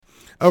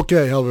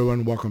Okay, hello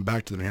everyone. Welcome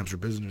back to the New Hampshire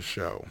Business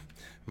Show.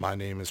 My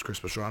name is Chris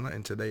Pastrana,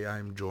 and today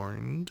I'm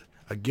joined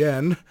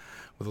again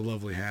with the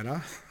lovely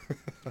Hannah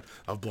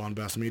of Blonde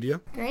Bass Media.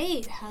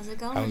 Great. How's it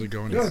going? How's it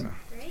going, Good. Hannah?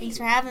 Thanks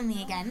for having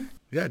me again.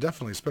 Yeah,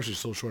 definitely, especially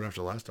so short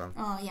after last time.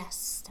 Oh,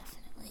 yes,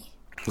 definitely.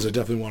 Because I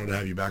definitely wanted to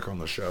have you back on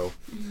the show.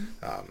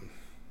 Mm-hmm.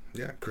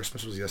 Yeah,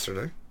 Christmas was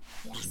yesterday,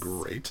 which is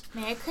great.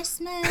 Merry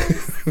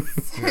Christmas.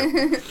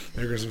 Merry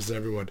Christmas to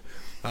everyone.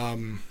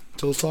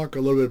 So let's talk a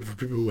little bit for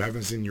people who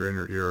haven't seen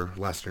your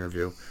last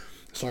interview.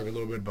 Let's talk a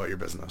little bit about your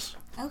business.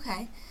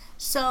 Okay.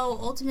 So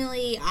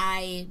ultimately,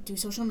 I do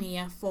social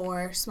media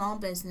for small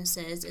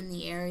businesses in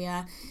the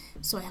area.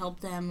 So I help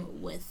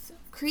them with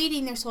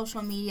creating their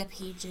social media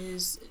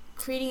pages,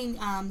 creating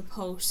the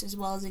posts, as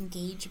well as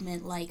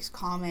engagement, likes,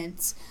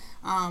 comments,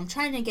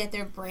 trying to get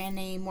their brand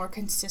name more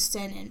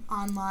consistent and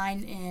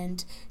online,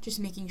 and just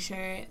making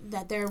sure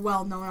that they're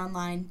well known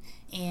online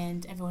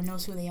and everyone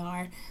knows who they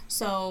are.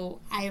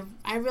 So I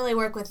really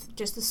work with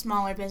just the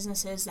smaller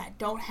businesses that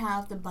don't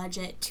have the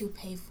budget to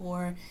pay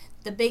for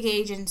the big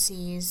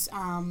agencies,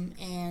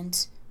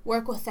 and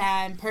work with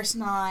them,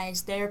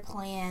 personalize their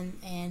plan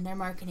and their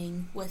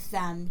marketing with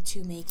them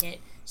to make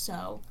it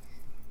so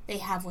they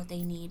have what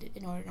they need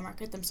in order to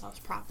market themselves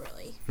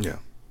properly. Yeah.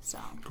 So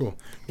Cool.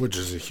 Which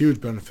is a huge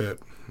benefit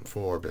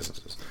for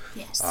businesses.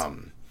 yes.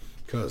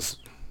 Because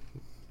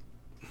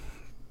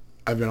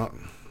I've been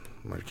on,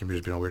 my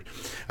computer's been all weird.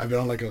 I've been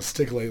on like a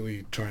stick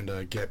lately trying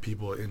to get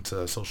people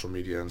into social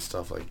media and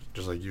stuff, like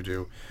just like you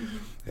do.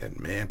 Mm-hmm. And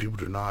man, people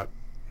do not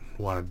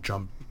want to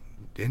jump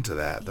into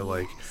that. They're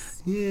like,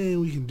 Yes. yeah,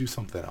 we can do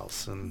something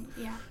else. And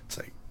Yeah. it's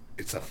like,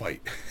 it's a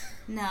fight.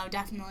 No,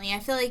 definitely. I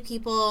feel like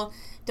people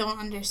don't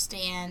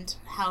understand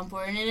how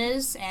important it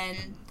is,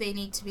 and they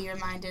need to be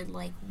reminded,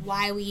 like,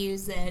 why we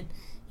use it,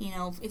 you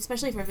know,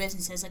 especially for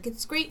businesses. Like,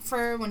 it's great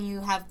for when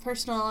you have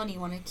personal and you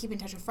want to keep in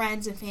touch with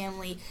friends and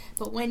family,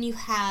 but when you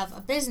have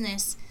a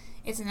business,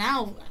 it's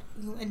now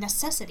a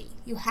necessity.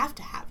 You have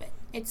to have it.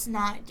 It's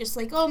not just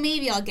like, oh,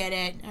 maybe I'll get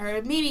it,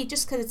 or maybe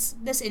just because it's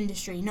this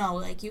industry. No,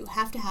 like, you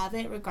have to have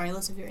it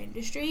regardless of your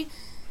industry,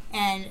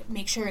 and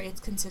make sure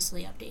it's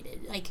consistently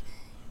updated. Like,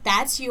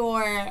 that's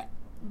your,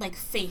 like,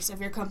 face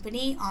of your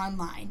company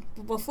online.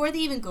 Before they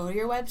even go to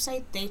your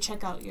website, they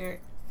check out your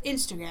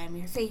Instagram,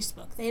 your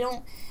Facebook. They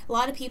don't, a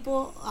lot of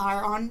people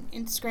are on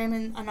Instagram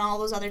and on all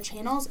those other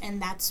channels, and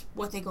that's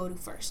what they go to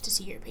first to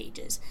see your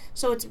pages.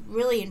 So it's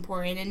really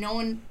important, and no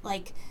one,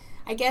 like,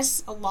 I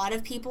guess a lot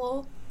of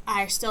people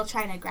are still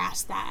trying to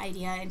grasp that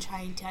idea and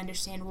trying to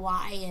understand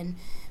why and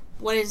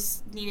what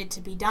is needed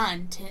to be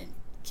done to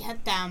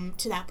get them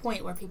to that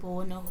point where people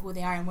will know who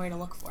they are and where to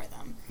look for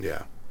them.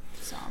 Yeah.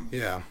 So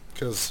Yeah.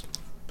 Because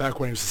back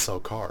when I used to sell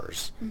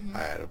cars, Mm-hmm. I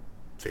had a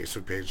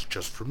Facebook page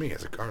just for me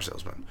as a car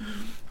salesman.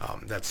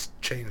 That's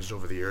changed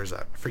over the years.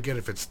 I forget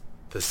if it's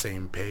the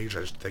same page.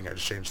 I just think I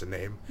just changed the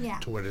name Yeah.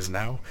 to what it is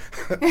now.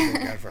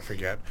 I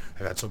forget.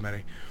 I've had so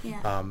many.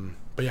 yeah.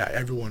 But yeah,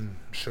 everyone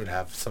should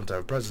have some type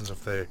of presence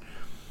if they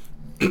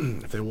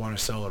if they want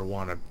to sell or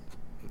want to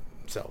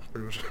sell.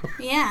 Pretty much.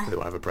 Yeah. They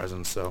don't have a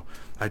presence. So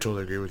I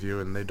totally agree with you.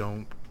 And they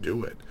don't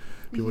do it.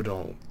 People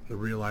don't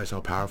realize how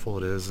powerful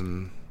it is,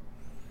 and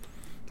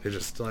they're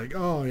just like,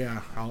 oh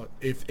yeah,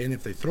 if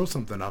they throw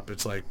something up,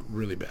 it's like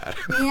really bad.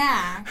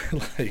 Yeah.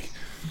 Like,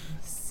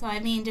 So, I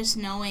mean, just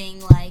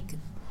knowing, like,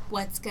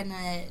 what's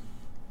gonna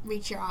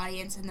reach your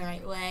audience in the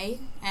right way,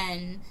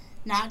 and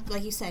not,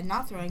 like you said,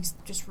 not throwing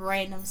just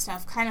random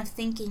stuff, kind of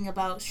thinking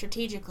about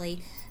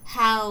strategically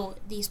how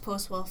these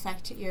posts will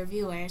affect your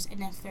viewers,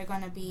 and if they're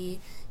gonna be,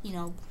 you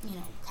know,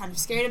 kind of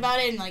scared about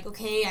it, and like,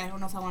 okay, I don't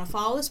know if I want to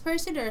follow this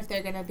person, or if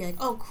they're gonna be like,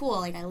 oh, cool,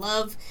 like, I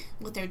love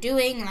what they're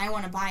doing, and I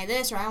want to buy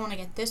this, or I want to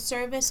get this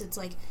service. It's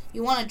like,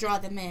 you want to draw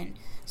them in.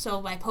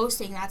 So by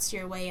posting, that's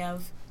your way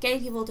of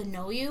getting people to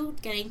know you,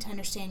 getting to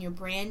understand your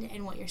brand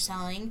and what you're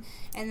selling,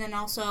 and then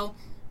also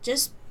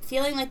just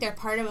feeling like they're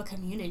part of a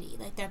community,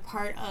 like they're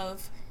part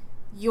of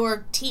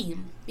your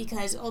team,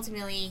 because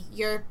ultimately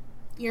you're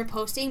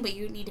posting, but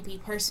you need to be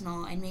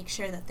personal and make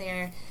sure that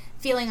they're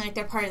feeling like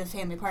they're part of the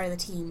family, part of the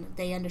team.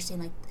 They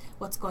understand, like,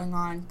 what's going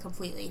on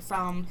completely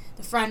from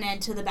the front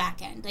end to the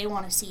back end. They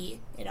want to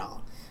see it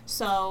all.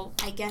 So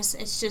I guess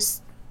it's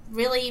just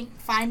really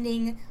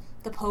finding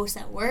the posts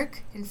that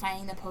work and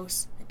finding the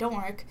posts that don't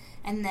work,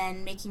 and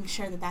then making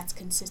sure that that's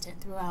consistent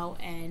throughout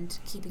and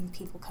keeping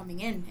people coming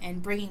in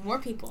and bringing more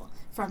people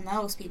from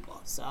those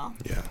people. So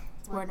yeah.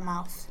 word of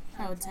mouth,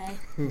 I would say.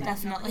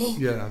 Definitely.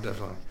 Yeah, no,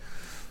 definitely.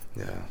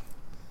 Yeah.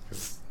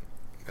 'Cause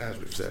as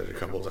we've said a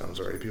couple of times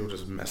already, people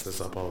just mess this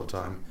up all the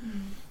time.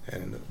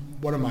 And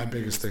one of my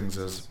biggest things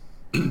is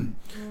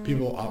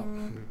people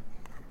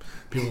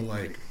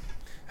like,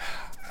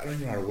 I don't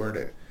even know how to word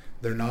it.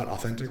 They're not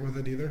authentic with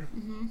it either.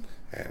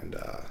 And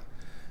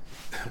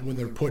when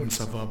they're putting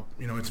stuff up,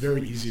 you know, it's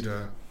very easy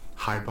to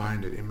hide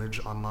behind an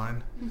image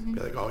online. Be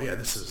like, oh yeah,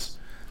 this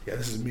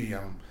is me.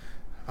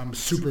 I'm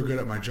super good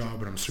at my job,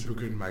 and I'm super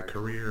good in my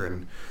career,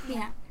 and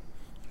Yeah.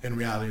 in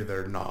reality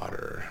they're not,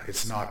 or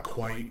it's not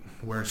quite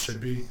where it should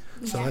be.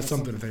 So Yes. that's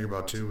something to think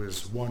about too,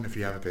 is one, if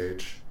you have a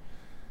page,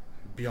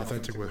 be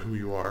authentic with who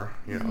you are.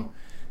 You know,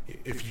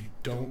 if you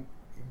don't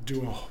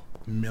do $1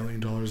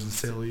 million in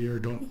sale a year,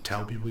 don't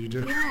tell people you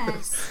do.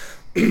 Yes.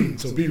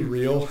 So be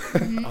real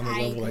on the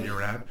I level that agree.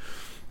 you're at.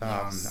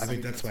 I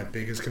think that's my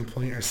biggest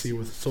complaint I see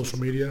with social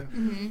media,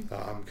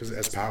 because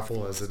as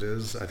powerful as it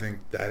is, I think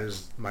that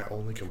is my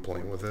only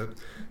complaint with it,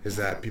 is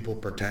that people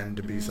pretend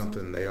to be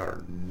something they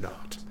are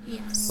not.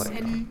 Yes, Like,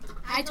 and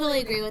I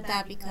totally agree with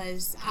that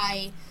because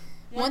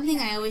one thing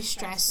I always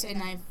stress,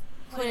 and I've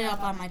put it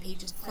up on my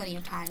pages plenty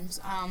of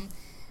times,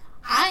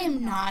 I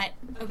am not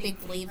a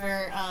big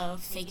believer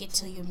of fake it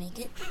till you make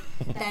it.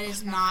 That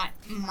is not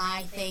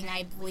my thing.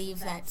 I believe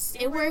that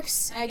it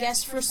works, I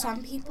guess, for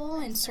some people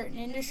in certain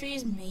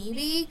industries,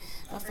 maybe.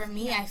 But for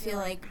me, I feel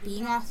like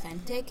being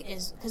authentic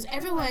is, because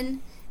everyone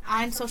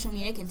on social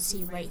media can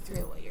see right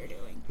through what you're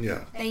doing.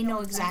 Yeah. They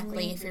know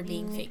exactly if you're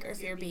being fake or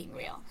if you're being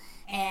real.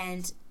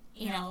 And,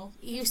 you know,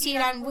 you see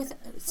it on with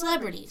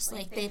celebrities.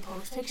 Like, they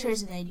post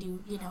pictures and they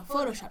do, you know,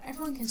 Photoshop.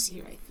 Everyone can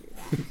see right through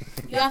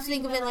that. You have to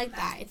think of it like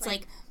that. It's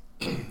like,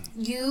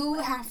 you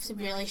have to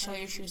really show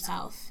your true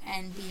self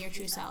and be your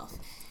true self.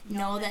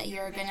 Know that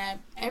you're gonna,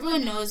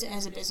 everyone knows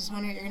as a business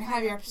owner, you're gonna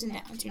have your ups and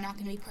downs. You're not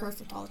gonna be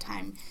perfect all the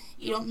time.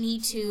 You don't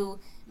need to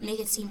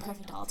make it seem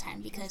perfect all the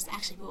time, because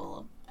actually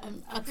people will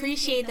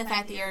appreciate the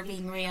fact that you're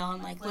being real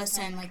and like,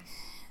 listen, like,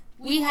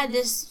 we had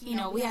this, you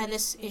know, we had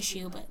this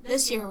issue, but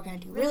this year we're gonna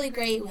do really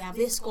great. We have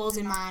these goals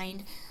in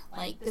mind.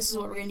 Like, this is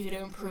what we're gonna do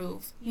to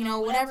improve. You know,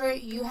 whatever,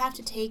 you have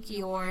to take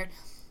your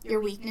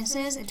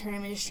weaknesses and turn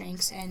them into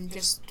strengths, and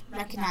just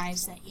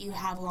recognize that you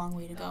have a long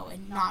way to go,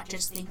 and not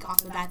just think off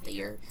the bat that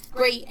you're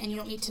great and you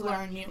don't need to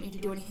learn, you don't need to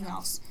do anything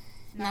else.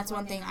 And that's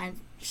one thing I've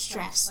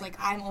stressed. Like,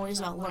 I'm always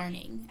about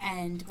learning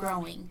and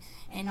growing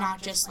and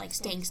not just like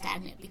staying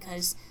stagnant,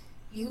 because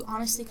you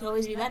honestly could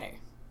always be better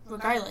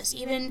regardless.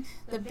 Even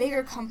the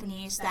bigger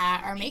companies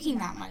that are making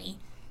that money,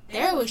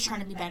 they're always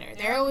trying to be better.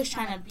 They're always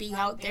trying to be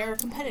out their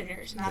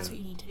competitors, and that's what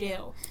you need to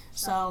do.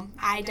 So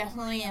I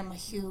definitely am a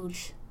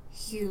huge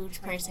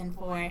person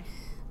for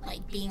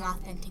like being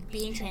authentic,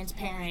 being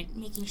transparent,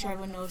 making sure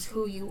everyone knows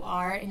who you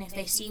are, and if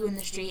they see you in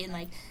the street and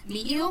like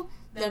meet you,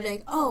 they'll be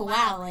like, oh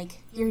wow,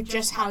 like, you're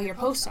just how your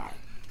posts are.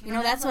 You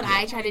know, that's what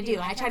I try to do.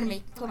 I try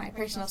to put my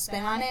personal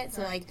spin on it,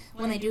 so like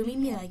when they do meet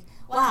me, like,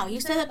 wow,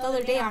 you said that the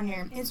other day on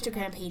your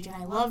Instagram page and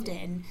I loved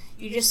it, and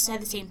you just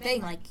said the same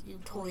thing. Like, you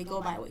totally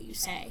go by what you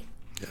say.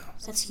 Yeah.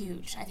 So that's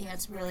huge. I think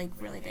that's really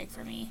big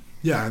for me.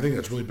 Yeah, I think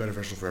that's really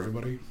beneficial for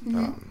everybody.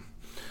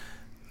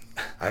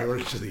 I run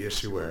into the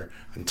issue where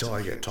until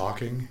I get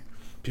talking,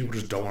 people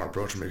just don't want to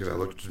approach me because I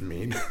look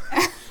mean.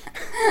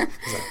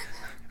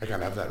 I kind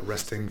of have that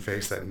resting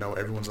face that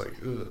everyone's like,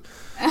 ugh.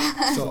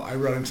 So I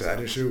run into that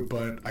issue,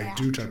 but I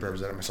do try to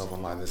represent myself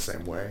online the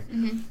same way.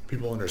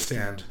 People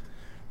understand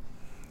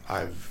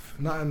I'm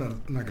not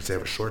going to say I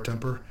have a short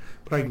temper,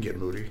 but I can get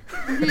moody.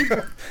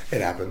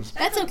 It happens.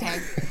 That's okay.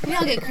 We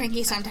all get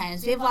cranky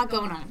sometimes. We have a lot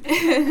going on.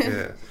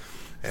 Yeah.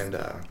 And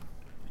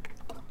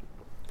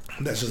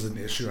that's just an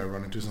issue I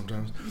run into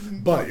sometimes.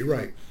 But you're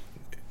right.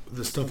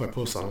 The stuff I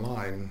post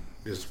online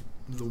is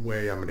the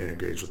way I'm going to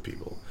engage with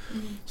people.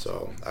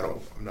 So I'm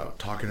not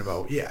talking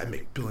about, I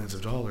make billions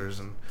of dollars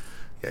and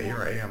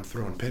here I am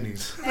throwing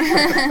pennies.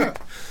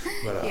 But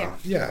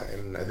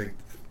and I think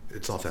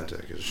it's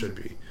authentic. It should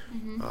be.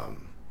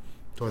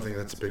 So I think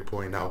that's a big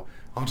point. Now,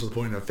 onto the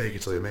point of fake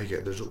it till you make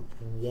it. There's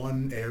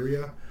one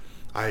area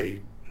I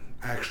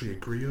actually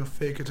agree with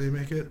fake it till you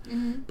make it.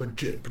 But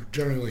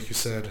generally, like you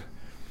said,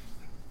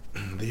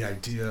 the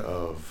idea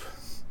of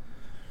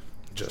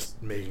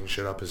just making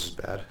shit up is just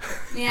bad.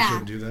 You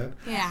shouldn't do that.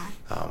 Yeah.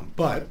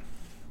 But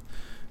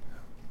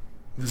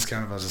this is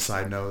kind of as a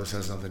side note. This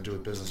has nothing to do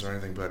with business or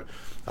anything. But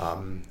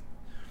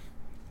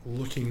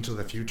looking into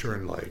the future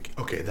and like,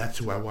 okay, that's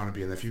who I want to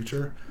be in the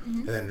future,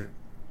 and then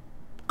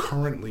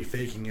currently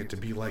faking it to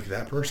be like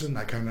that person,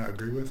 I kind of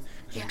agree with.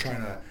 Because you're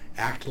trying to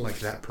act like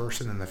that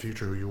person in the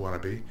future who you want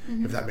to be.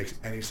 If that makes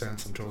any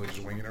sense, I'm totally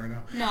just winging it right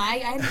now. No, I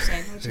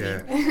understand what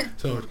you mean.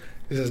 So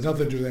it has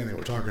nothing to do with anything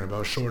we're talking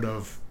about, short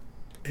of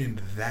in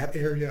that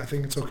area, I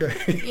think it's okay.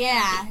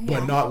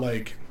 But not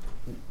like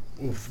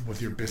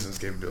with your business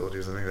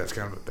capabilities. I think that's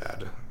kind of a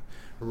bad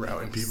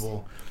route, and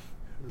people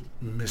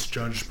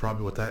misjudge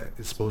probably what that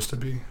is supposed to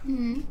be.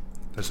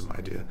 That's my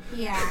idea.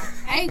 Yeah,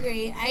 I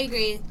agree.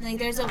 Like,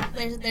 there's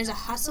a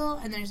hustle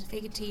and there's a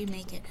fake it till you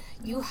make it.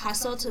 You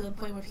hustle to the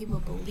point where people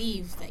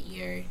believe that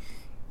you're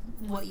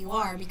what you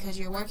are, because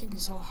you're working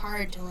so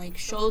hard to like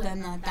show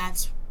them that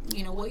that's,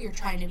 you know, what you're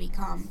trying to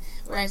become.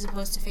 Whereas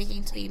opposed to faking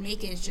until you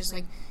make it, it's just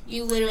like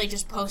you literally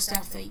just post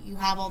stuff that you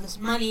have all this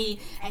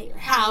money at your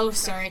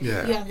house, or you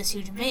have this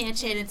huge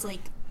mansion. It's like,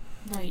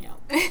 no, you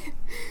don't.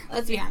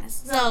 Let's be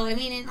honest. So I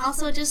mean, and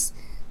also just,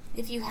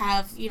 if you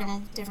have, you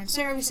know, different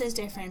services,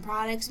 different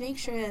products, make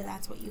sure that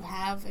that's what you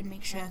have, and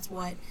make sure that's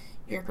what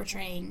you're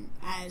portraying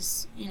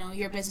as, you know,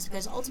 your business.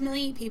 Because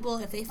ultimately, people,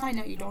 if they find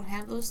out you don't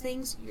have those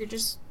things, you're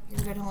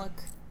going to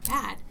look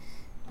bad.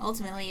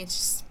 Ultimately, it's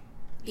just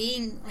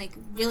being, like,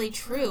 really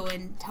true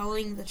and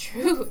telling the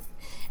truth,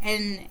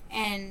 and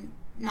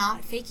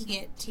not faking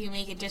it till you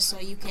make it just so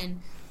you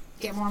can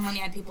get more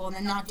money out of people and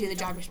then not do the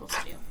job you're supposed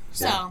to do.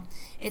 So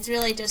it's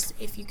really just,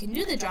 if you can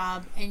do the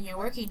job and you're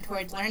working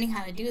towards learning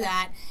how to do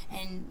that,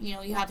 and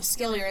you have a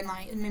skill you're in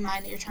mind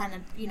that you're trying to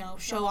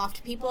show off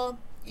to people,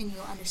 and you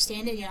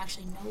understand it, you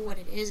actually know what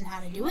it is and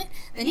how to do it,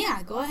 then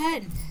go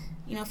ahead.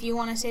 If you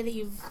want to say that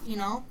you've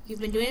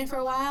been doing it for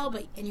a while,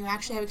 and you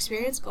actually have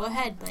experience, go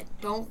ahead, but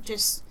don't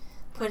just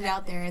put it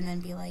out there and then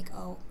be like,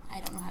 oh,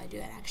 I don't know how to do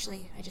that.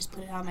 Actually, I just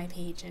put it on my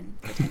page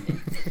and pretended.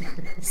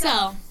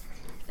 So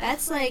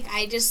that's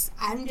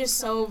I'm just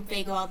so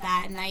big about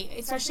that, and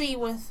especially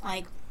with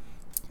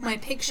my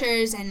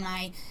pictures and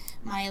my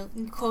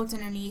quotes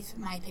underneath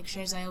my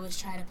pictures, I always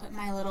try to put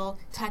my little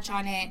touch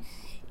on it.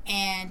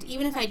 And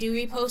even if I do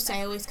repost,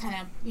 I always kind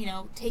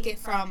of take it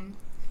from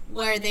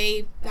where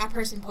that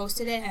person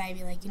posted it, and I'd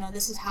be like,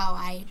 this is how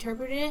I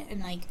interpreted it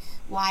and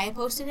why I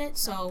posted it.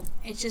 So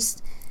it's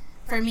just,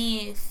 for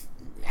me, if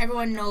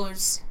everyone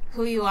knows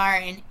who you are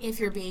and if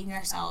you're being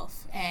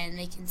yourself, and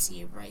they can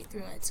see right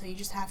through it. So you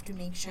just have to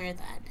make sure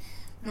that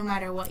no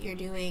matter what you're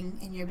doing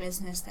in your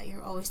business, that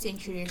you're always staying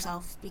true to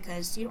yourself,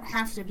 because you don't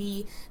have to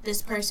be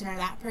this person or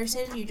that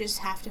person. You just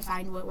have to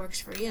find what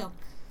works for you.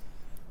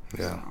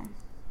 Yeah. So.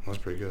 That's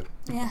pretty good.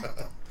 Yeah.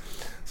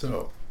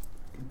 So,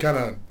 kind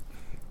of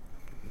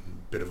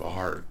bit of a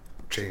hard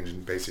change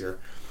in base here.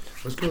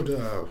 Let's go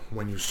to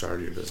when you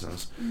started your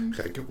business. Mm-hmm.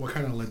 Okay, what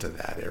kind of led to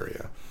that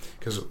area?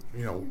 Because,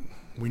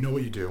 we know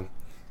what you do,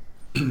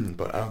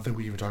 but I don't think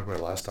we even talked about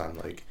it last time.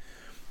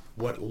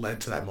 What led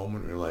to that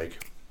moment where you're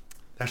like,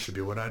 that should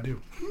be what I do?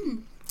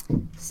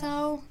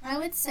 So, I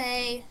would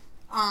say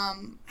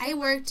I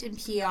worked in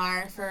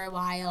PR for a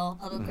while,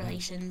 public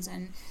relations,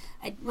 and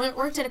I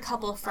worked at a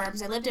couple of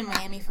firms. I lived in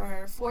Miami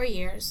for 4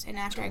 years, and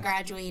after I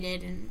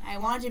graduated, and I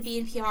wanted to be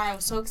in PR. I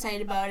was so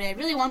excited about it. I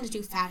really wanted to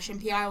do fashion.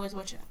 PR was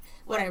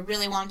what I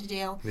really wanted to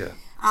do. Yeah.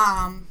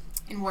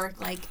 And work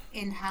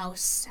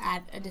in-house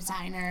at a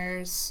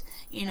designer's,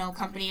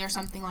 company or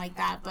something like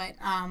that. But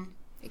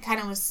it kind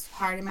of was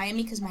hard in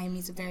Miami, because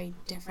Miami's a very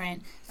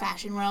different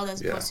fashion world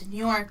as opposed to New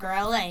York or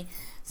LA.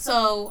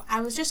 So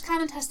I was just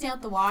kind of testing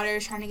out the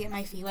waters, trying to get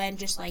my feet wet, and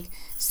just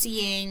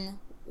seeing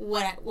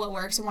what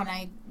works and what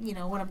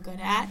I'm good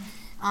at.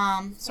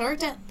 So I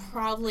worked at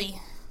probably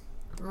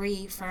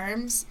 3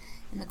 firms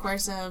in the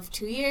course of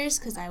 2 years,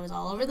 because I was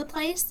all over the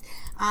place,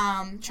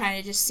 trying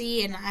to just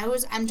see. And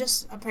I'm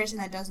just a person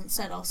that doesn't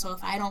settle. So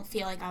if I don't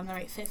feel like I'm the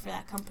right fit for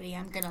that company,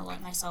 I'm gonna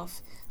let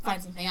myself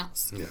find something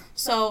else. Yeah.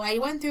 So I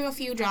went through a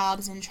few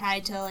jobs and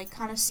tried to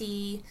kind of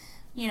see,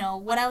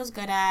 what I was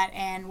good at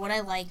and what I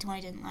liked and what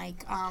I didn't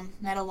like.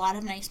 Met a lot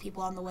of nice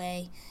people on the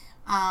way.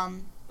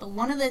 But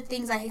one of the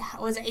things I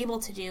was able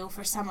to do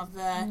for some of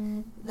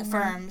the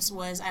firms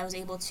was I was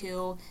able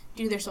to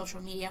do their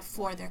social media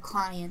for their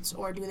clients,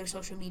 or do their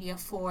social media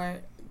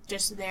for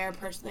just their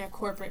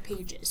corporate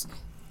pages.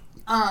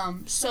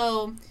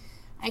 So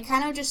I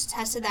kind of just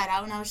tested that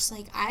out, and I was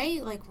just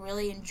I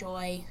really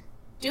enjoy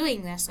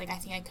doing this. I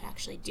think I could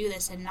actually do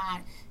this, and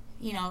not,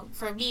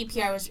 for me,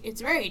 PR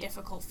it's a very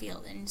difficult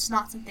field, and it's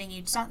not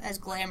as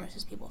glamorous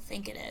as people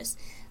think it is.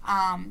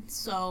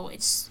 So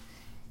it's,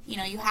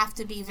 you have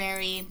to be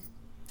very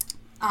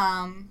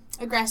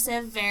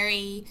aggressive,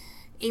 very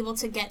able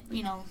to get,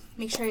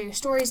 make sure your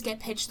stories get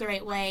pitched the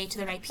right way to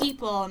the right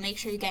people, and make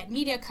sure you get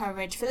media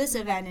coverage for this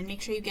event, and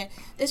make sure you get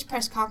this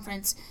press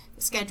conference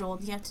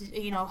scheduled. You have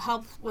to,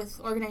 help with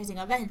organizing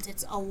events.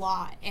 It's a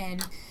lot.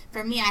 And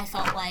for me, I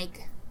felt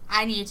like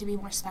I needed to be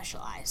more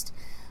specialized.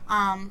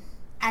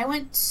 I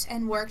went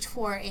and worked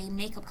for a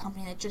makeup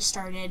company that just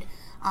started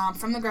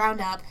from the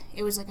ground up.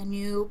 It was a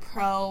new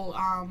pro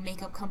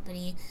makeup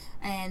company,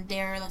 and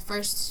they're the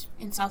first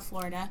in South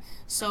Florida.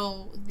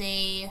 So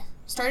they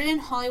started in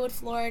Hollywood,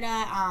 Florida.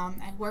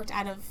 I worked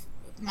out of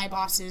my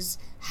boss's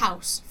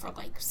house for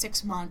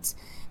 6 months.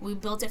 We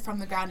built it from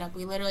the ground up.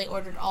 We literally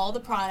ordered all the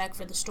product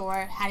for the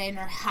store, had it in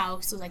our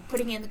house. It was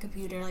putting it in the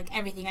computer,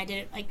 everything. I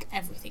did it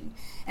everything.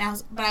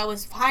 And I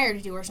was hired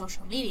to do our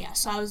social media.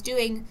 So I was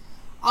doing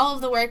all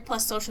of the work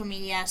plus social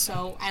media.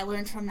 So I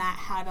learned from that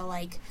how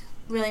to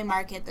really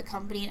market the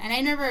company. And I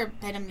never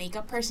been a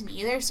makeup person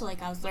either, so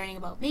I was learning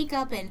about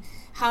makeup and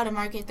how to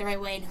market the right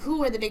way and who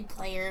were the big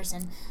players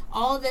and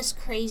all this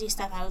crazy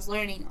stuff I was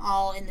learning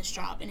all in this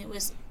job, and it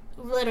was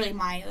literally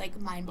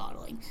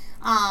mind-boggling.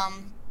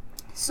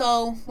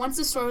 So once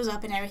the store was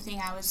up and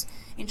everything, I was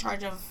in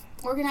charge of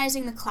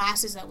organizing the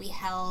classes that we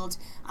held,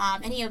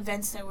 any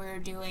events that we were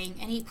doing,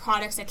 any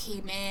products that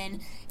came in,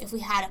 if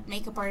we had a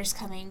makeup artist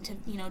coming to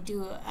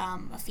do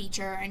a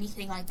feature or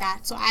anything like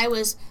that. So I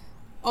was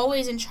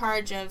always in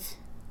charge of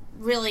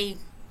really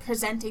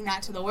presenting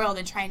that to the world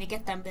and trying to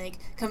get them big,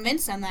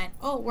 convince them that,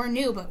 oh, we're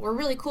new, but we're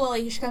really cool,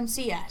 you should come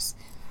see us.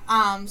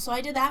 So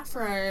I did that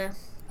for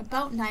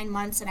about 9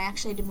 months, and I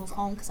actually had to move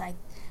home because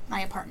my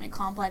apartment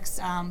complex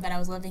that I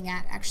was living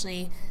at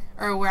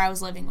where I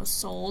was living was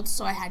sold,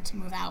 so I had to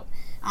move out.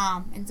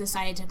 and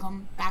decided to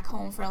come back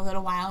home for a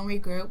little while and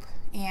regroup.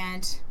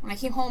 And when I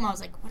came home, I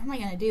was like, what am I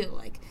going to do?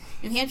 Like,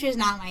 New Hampshire is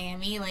not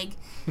Miami. Like,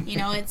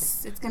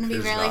 it's going to be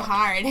really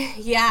hard.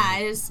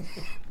 Yeah,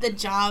 the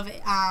job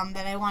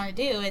that I want to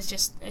do is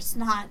just, it's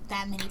not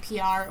that many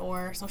PR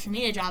or social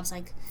media jobs,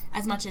 like,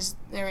 as much as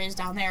there is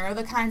down there, or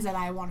the kinds that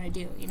I want to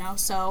do,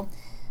 So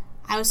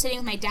I was sitting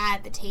with my dad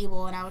at the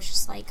table, and I was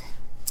just like,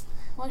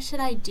 what should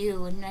I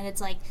do? And then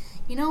it's like,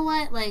 you know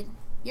what? Like,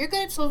 you're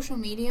good at social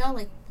media.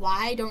 Like,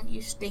 why don't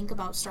you think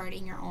about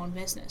starting your own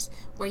business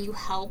where you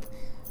help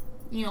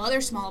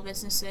other small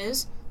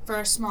businesses for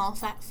a small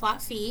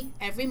flat fee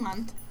every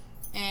month,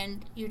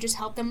 and you just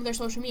help them with their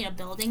social media,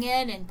 building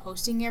it and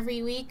posting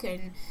every week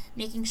and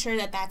making sure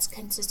that that's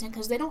consistent,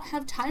 because they don't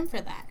have time for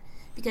that,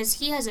 because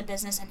he has a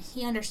business and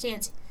he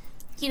understands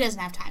he doesn't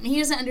have time. He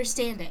doesn't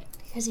understand it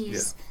because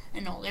he's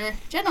an older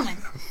gentleman.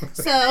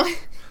 So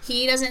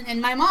he doesn't,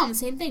 and my mom, the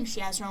same thing. She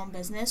has her own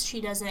business.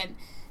 She doesn't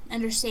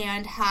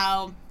understand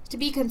how to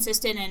be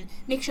consistent and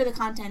make sure the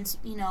content's,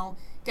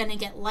 going to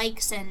get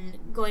likes and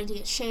going to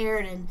get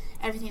shared and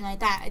everything like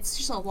that. It's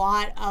just a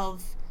lot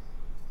of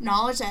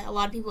knowledge that a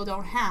lot of people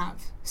don't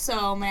have.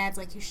 So my dad's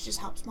like, you should just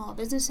help small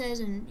businesses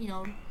and,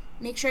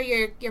 make sure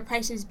your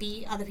prices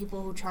beat other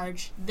people who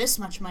charge this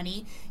much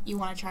money. You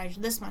want to charge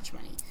this much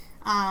money.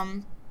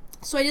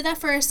 So I did that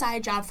for a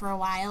side job for a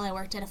while. I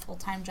worked at a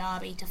full-time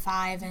job, 8 to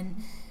 5,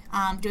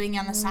 and doing it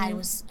on the side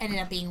ended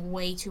up being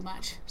way too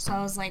much. So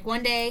I was like,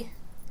 one day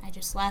I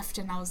just left,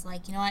 and I was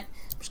like, you know what,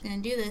 I'm just going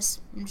to do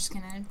this. I'm just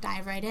going to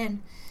dive right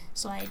in.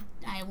 So I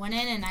went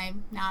in, and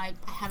I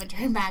haven't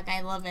turned back.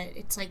 I love it.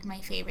 It's like my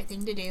favorite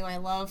thing to do. I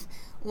love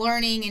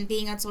learning and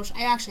being on social.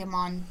 I actually am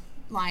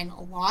online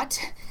a lot,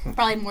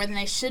 probably more than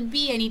I should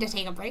be. I need to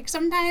take a break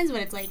sometimes,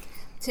 but it's like,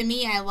 to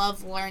me, I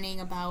love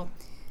learning about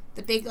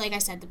the big, like I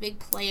said, the big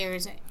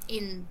players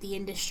in the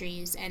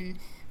industries, and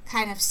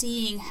kind of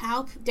seeing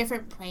how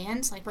different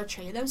brands like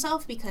portray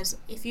themselves. Because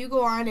if you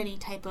go on any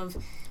type of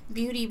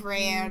beauty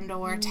brand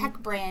or tech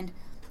brand,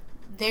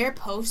 their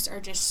posts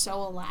are just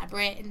so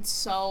elaborate, and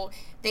so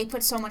they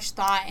put so much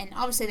thought, and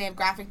obviously they have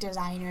graphic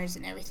designers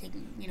and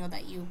everything,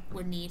 that you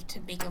would need to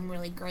make them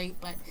really great,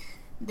 but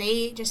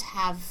they just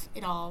have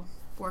it all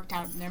worked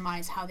out in their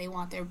minds how they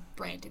want their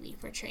brand to be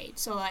portrayed.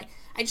 So I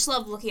just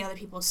love looking at other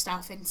people's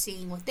stuff and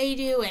seeing what they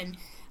do, and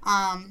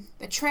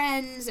the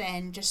trends,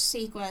 and just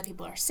seeing what other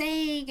people are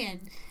saying,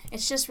 and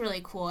it's just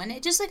really cool. And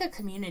it's just like a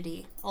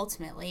community,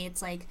 ultimately.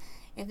 It's like,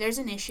 if there's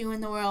an issue in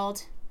the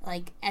world,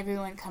 like,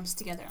 everyone comes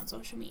together on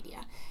social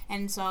media.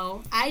 And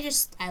so I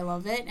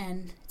love it,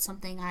 and it's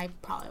something I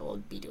probably will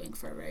be doing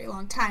for a very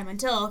long time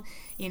until,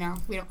 we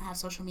don't have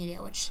social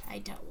media, which I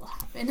doubt will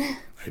happen.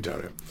 I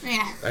doubt it.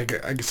 Yeah. I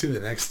can see the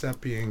next step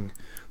being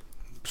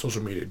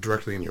social media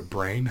directly in your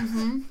brain,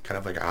 kind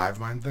of like a hive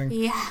mind thing.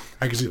 Yeah.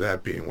 I can see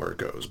that being where it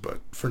goes, but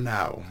for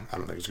now, I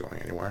don't think it's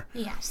going anywhere.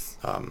 Yes.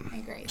 I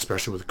agree.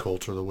 Especially with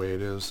culture the way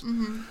it is.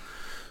 Mm-hmm.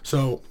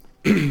 So,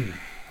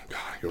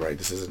 you're right,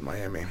 this isn't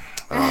Miami.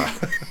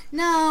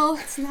 No,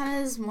 it's not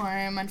as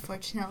warm,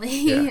 unfortunately.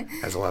 Yeah,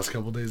 as the last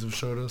couple of days have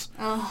showed us.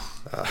 Oh.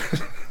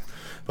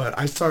 But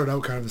I started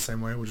out kind of the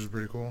same way, which is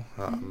pretty cool.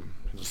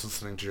 Just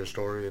listening to your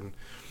story, and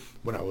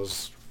when I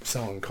was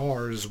selling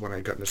cars, when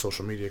I got into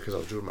social media, because I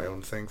was doing my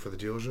own thing for the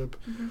dealership,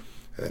 and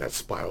then it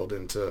spiraled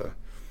into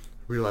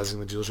realizing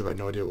the dealership had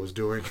no idea what it was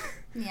doing.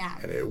 Yeah.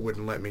 And it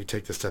wouldn't let me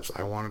take the steps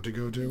I wanted to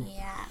go to.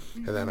 Yeah.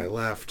 And then I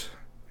left,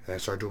 and I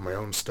started doing my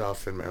own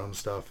stuff, and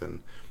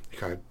it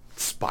kind of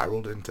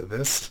spiraled into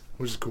this,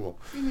 which is cool.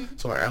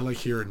 So I like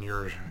hearing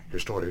your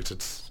story.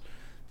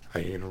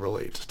 I can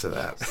relate to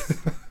that.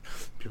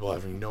 Yes. People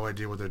having no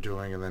idea what they're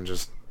doing, and then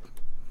just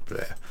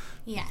bleh.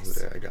 Yes.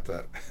 Yeah, I got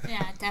that.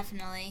 Yeah,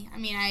 definitely. I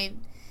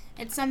mean,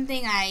 it's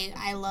something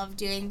I love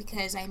doing,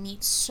 because I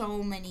meet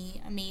so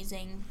many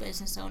amazing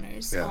business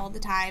owners all the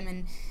time,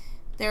 and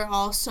they're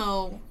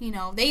also,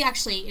 they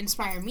actually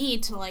inspire me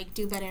to, like,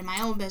 do better in my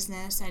own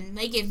business, and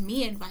they give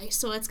me advice.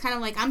 So it's kind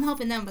of like I'm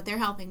helping them, but they're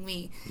helping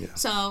me. Yeah.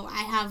 So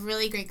I have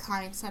really great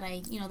clients that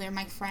they're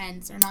my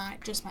friends. They're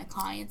not just my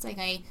clients. Like,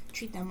 I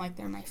treat them like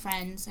they're my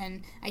friends,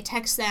 and I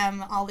text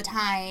them all the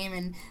time,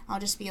 and I'll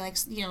just be like,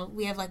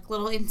 we have, like,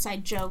 little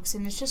inside jokes,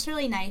 and it's just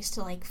really nice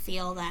to, like,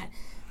 feel that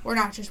we're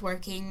not just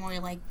working. We're,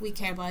 like, we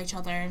care about each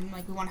other, and,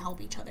 like, we want to help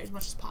each other as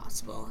much as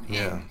possible.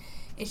 Yeah.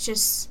 And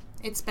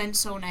it's been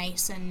so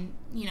nice, and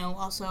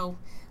also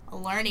a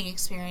learning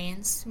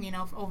experience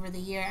over the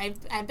year.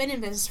 I've been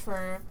in business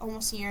for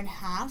almost a year and a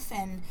half,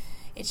 and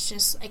it's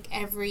just like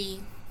every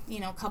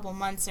couple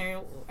months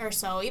or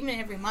so, even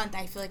every month,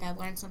 I feel like I've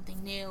learned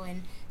something new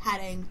and how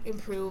to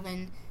improve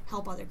and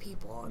help other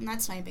people. And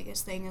that's my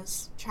biggest thing,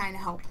 is trying to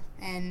help,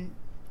 and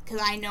because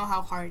I know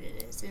how hard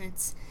it is, and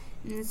it's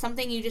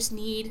something you just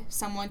need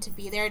someone to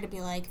be there to be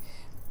like,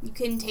 you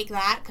can take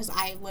that, because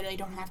I literally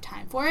don't have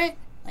time for it.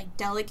 Like,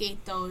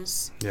 delegate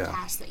those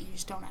tasks that you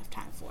just don't have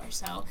time for.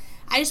 So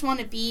I just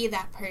want to be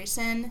that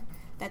person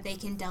that they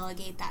can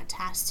delegate that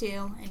task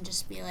to, and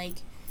just be like,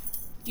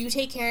 you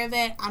take care of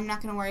it. I'm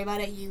not going to worry about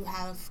it. You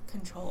have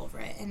control over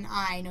it, and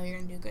I know you're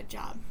going to do a good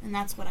job. And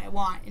that's what I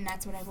want, and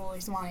that's what I've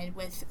always wanted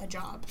with a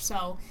job.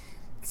 So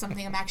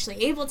something I'm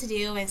actually able to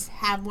do is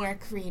have more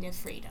creative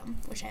freedom,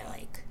 which I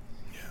like.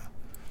 Yeah.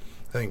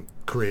 I think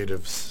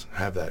creatives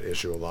have that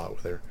issue a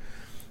lot where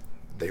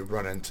they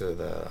run into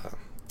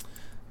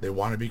they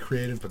want to be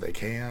creative, but they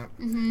can't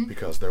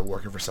because they're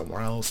working for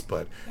somewhere else.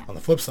 But on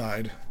the flip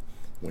side,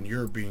 when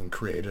you're being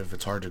creative,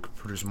 it's hard to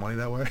produce money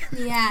that way.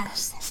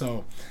 Yes.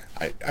 So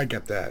I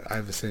get that. I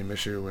have the same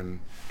issue in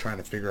trying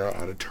to figure out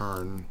how to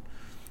turn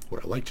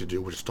what I like to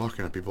do, which is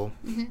talking to people,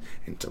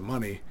 into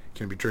money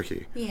can be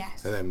tricky.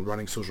 Yes. And then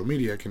running social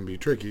media can be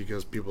tricky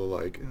because people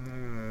are like,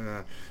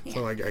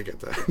 so I get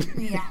that.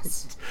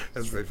 Yes.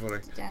 That's very funny.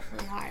 It's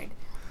definitely hard.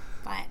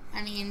 But,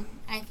 I mean,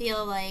 I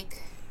feel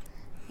like,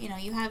 you know,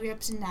 you have your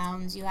ups and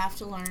downs. You have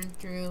to learn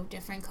through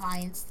different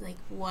clients, like,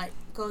 what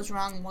goes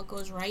wrong and what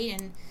goes right,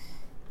 and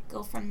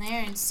go from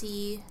there and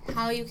see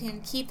how you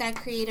can keep that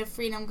creative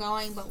freedom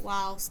going, but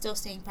while still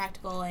staying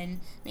practical and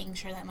making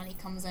sure that money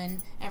comes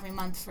in every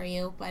month for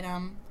you. But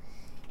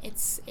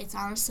it's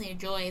honestly a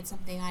joy. It's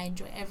something I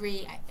enjoy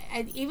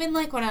even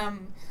like when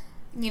I'm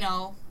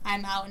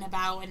out and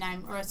about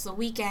or it's the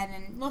weekend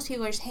and most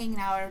people are just hanging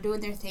out or doing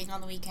their thing on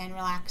the weekend,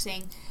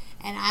 relaxing,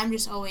 and I'm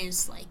just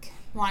always like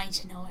wanting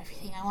to know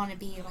everything. I want to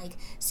be like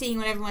seeing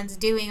what everyone's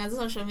doing on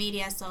social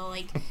media. So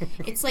like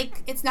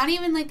it's not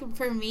even like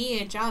for me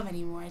a job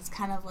anymore. It's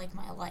kind of like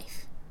my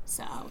life.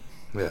 So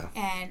yeah,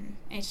 and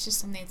it's just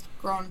something that's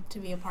grown to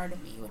be a part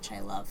of me, which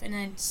I love. And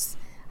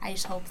I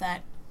just hope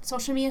that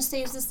social media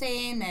stays the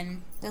same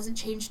and doesn't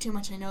change too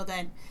much. I know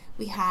that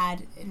we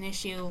had an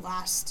issue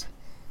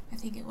I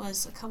think it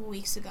was a couple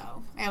weeks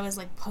ago. I was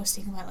like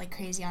posting about like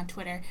crazy on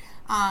Twitter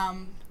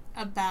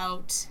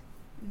about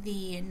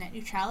the net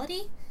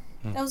neutrality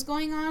that was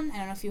going on. I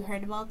don't know if you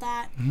heard about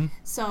that.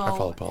 So I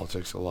follow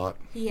politics a lot.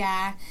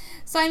 Yeah.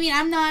 So, I mean,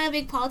 I'm not a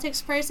big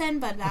politics person,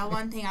 but that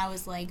one thing I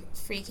was, like,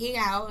 freaking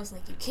out. I was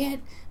like, you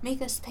can't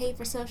make us pay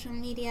for social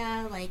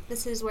media. Like,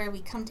 this is where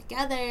we come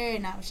together.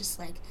 And I was just,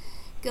 like,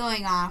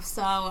 going off.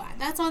 So,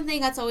 that's one thing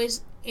that's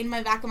always in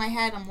my back of my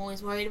head. I'm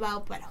always worried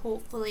about. But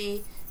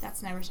hopefully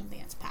that's never something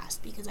that's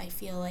passed, because I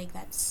feel like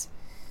that's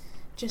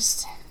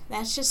just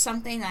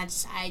something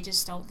that I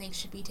just don't think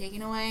should be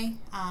taken away.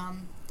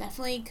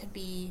 Definitely could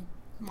be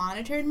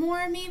monitored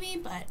more, maybe,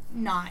 but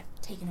not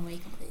taken away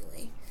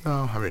completely.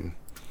 No, I mean,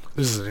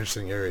 this is an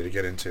interesting area to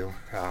get into,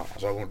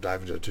 so I won't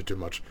dive into it too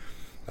much.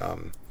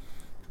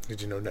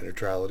 Did you know net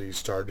neutrality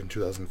started in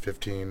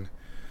 2015?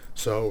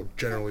 So,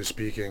 generally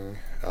speaking,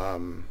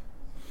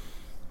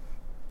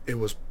 it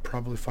was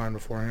probably fine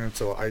beforehand,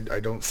 so I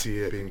don't see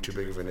it being too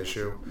big of an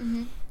issue.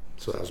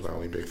 So that was my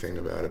only big thing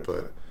about it,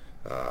 but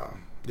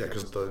yeah,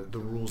 because the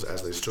rules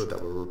as they stood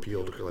that were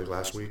repealed like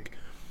last week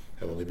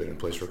have only been in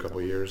place for a couple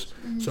of years,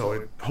 so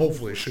it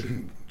hopefully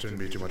shouldn't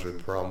be too much of a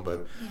problem.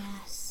 But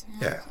yes,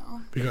 yeah,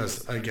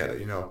 because I get it,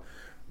 you know,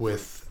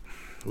 with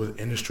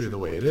industry the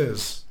way it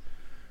is,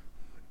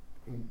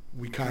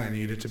 we kind of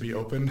need it to be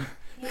open,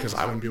 because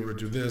I wouldn't be able to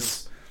do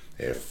this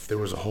if there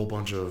was a whole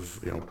bunch of,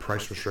 you know,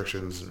 price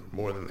restrictions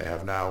more than they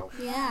have now.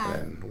 Yeah.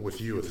 And with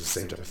you, it's the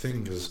same type of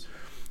thing, because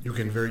you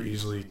can very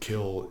easily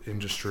kill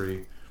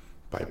industry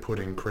by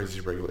putting crazy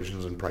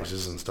regulations and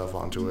prices and stuff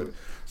onto it.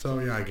 So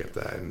yeah, I get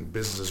that. And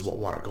businesses won't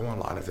want to go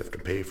online if they have to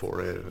pay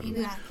for it. And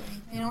exactly.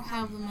 They don't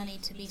have the money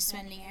to be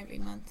spending every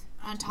month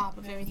on top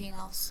of everything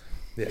else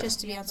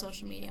just to be on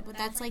social media. But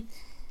that's like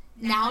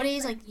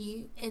nowadays, like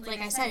like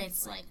I said,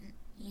 it's like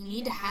you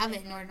need to have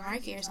it in order to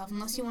market yourself,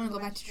 unless you want to go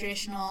back to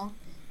traditional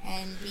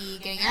and be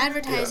getting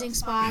advertising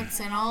spots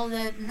and all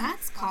that, and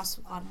that's costs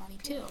a lot of money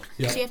too.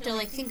 Yeah. So you have to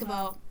like think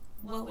about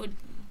what would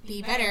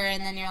be better,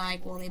 and then you're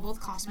like, well, they both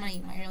cost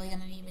money. Am I really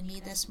gonna even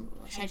need this?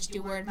 Should I just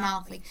do word of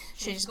mouth? Like,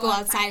 should I just go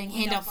outside and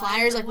hand out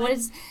flyers? Like,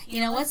 what's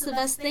the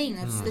best thing?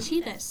 That's the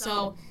cheapest.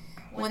 So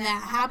when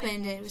that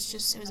happened, it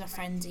was a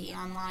frenzy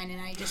online,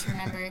 and I just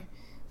remember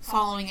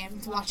following it,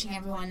 watching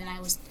everyone, and I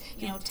was,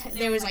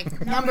 there was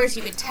like numbers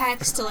you could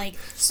text to like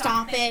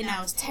stop it, and I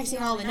was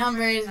texting all the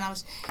numbers,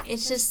 and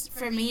it's just,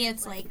 for me,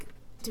 it's like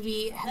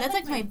that's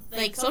like my,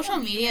 like, social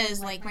media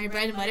is like my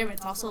bread and butter, but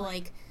it's also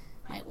like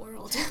my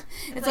world.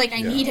 It's like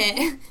I need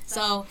it.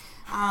 So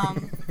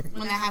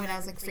when that happened, I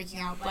was like freaking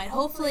out. But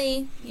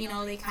hopefully,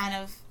 they kind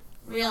of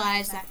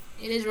realize that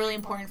it is really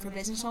important for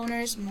business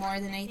owners more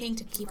than anything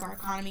to keep our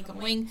economy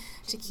going,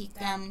 to keep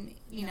them,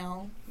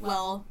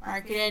 well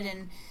marketed,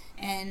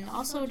 and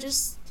also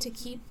just to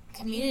keep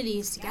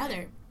communities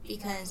together,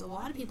 because a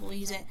lot of people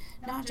use it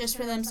not just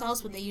for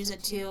themselves, but they use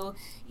it to,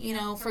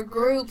 for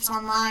groups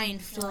online,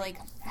 to like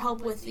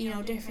help with,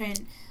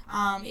 different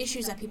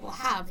issues that people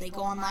have. They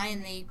go online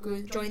and they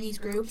join these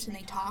groups and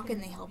they talk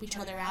and they help each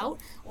other out,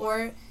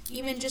 or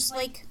even just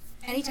like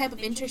any type of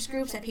interest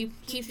groups that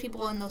keeps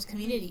people in those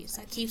communities,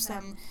 that keeps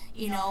them,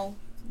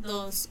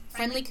 those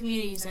friendly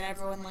communities that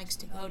everyone likes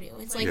to go to.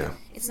 It's like, Yeah.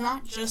 it's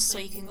not just so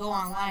you can go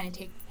online and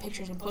take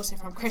pictures and post it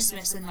from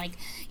Christmas and like,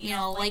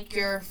 like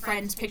your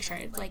friend's picture.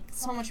 It's like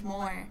so much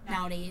more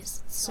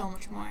nowadays. So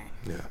much more.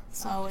 Yeah.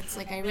 So it's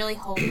like, I really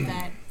hope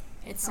that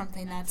it's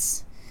something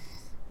that's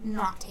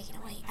not taken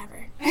away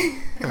ever.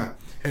 Yeah.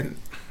 And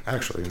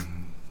actually,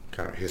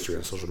 kind of history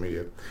on social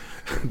media,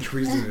 the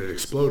reason it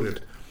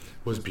exploded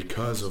was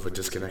because of a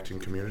disconnect in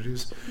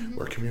communities,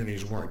 where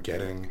communities weren't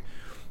getting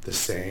the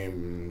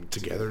same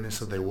togetherness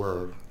that they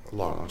were a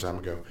long time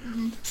ago.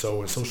 So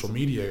when social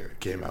media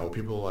came out,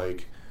 people were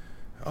like,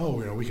 oh,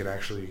 we can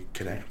actually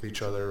connect with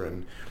each other,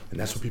 and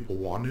that's what people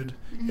wanted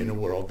in a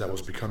world that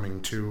was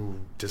becoming too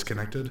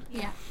disconnected.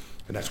 Yeah.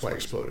 And that's why it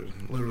exploded.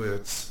 Literally,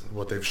 that's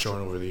what they've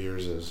shown over the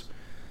years is,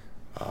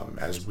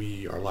 as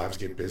our lives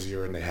get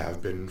busier, and they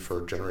have been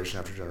for generation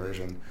after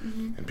generation,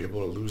 and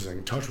people are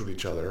losing touch with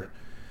each other,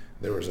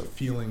 there was a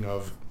feeling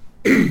of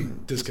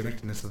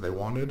disconnectedness that they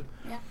wanted.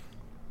 Yeah.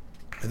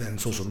 And then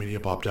social media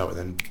popped out, and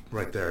then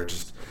right there,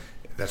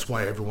 that's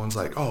why everyone's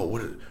like, oh,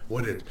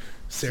 what did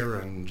Sarah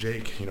and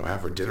Jake,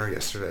 have for dinner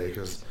yesterday?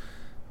 Because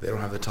they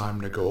don't have the time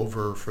to go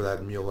over for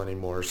that meal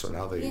anymore, so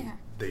now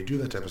they do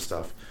that type of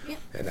stuff. Yeah.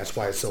 And that's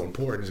why it's so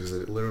important, because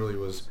it literally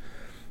was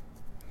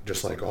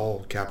just like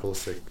all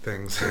capitalistic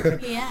things.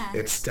 Yeah.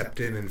 It stepped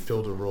in and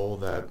filled a role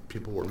that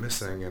people were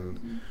missing,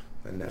 and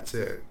that's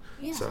it.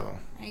 Yeah, So,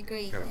 I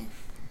agree. you know.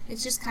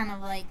 It's just kind of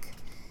like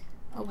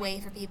a way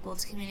for people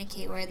to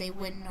communicate where they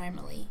wouldn't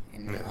normally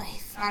in real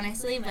life,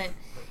 honestly. But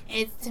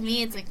to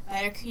me, it's like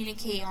better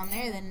communicate on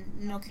there than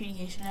no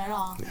communication at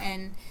all. Yeah.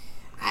 And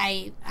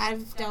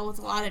I've dealt with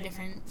a lot of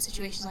different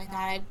situations like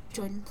that. I've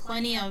joined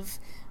plenty of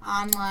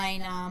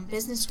online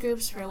business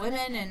groups for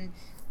women, and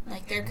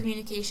like their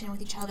communication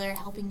with each other,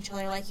 helping each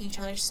other, liking each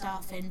other's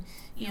stuff, and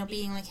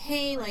being like,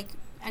 hey, like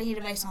I need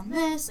advice on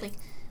this. Like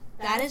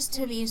that is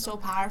to me so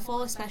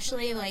powerful,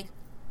 especially like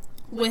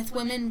with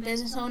women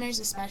business owners,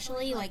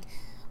 especially like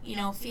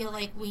feel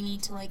like we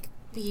need to like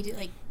be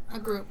like a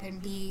group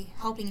and be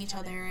helping each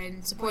other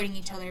and supporting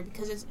each other,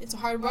 because it's a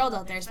hard world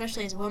out there,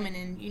 especially as a woman,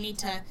 and you need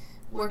to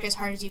work as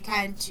hard as you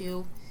can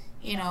to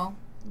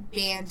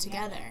band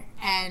together.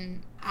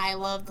 And I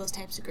love those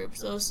types of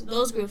groups.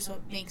 Those groups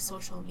what make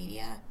social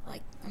media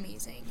like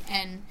amazing.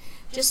 And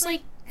just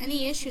like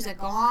any issues that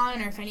go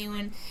on, or if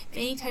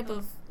any type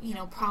of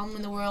problem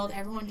in the world,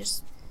 everyone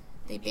just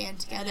they band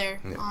together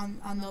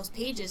on those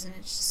pages, and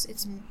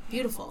it's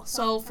beautiful.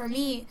 So for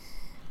me,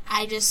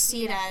 I just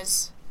see it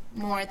as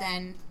more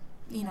than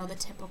the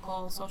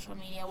typical social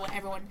media, what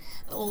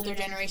the older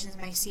generations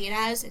might see it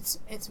as.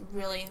 It's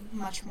really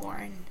much more,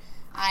 and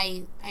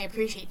I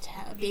appreciate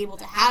to be able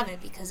to have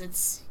it, because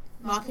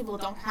a lot of people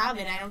don't have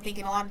it. I don't think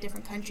in a lot of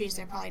different countries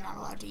they're probably not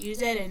allowed to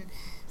use it, and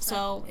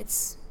so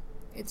it's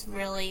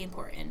really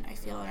important, I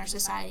feel, in our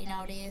society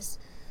nowadays.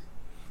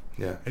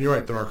 Yeah, and you're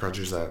right. There are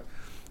countries that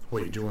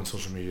what you do on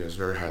social media is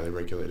very highly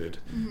regulated,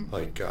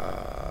 like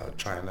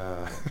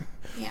China,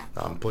 Yeah.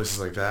 Places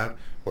like that,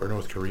 or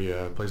North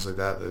Korea, places like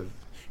that. That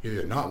you're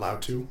either not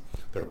allowed to.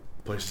 There are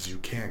places you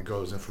can't go.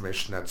 There's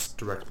information that's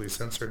directly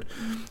censored.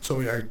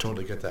 So I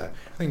totally get that.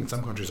 I think in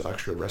some countries they'll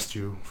actually arrest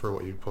you for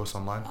what you post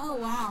online. Oh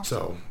wow.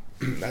 So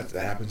that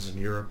happens in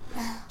Europe.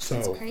 So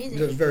That's crazy.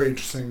 it's very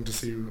interesting to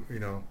see,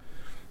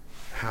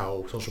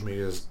 how social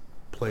media is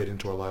played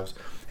into our lives.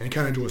 And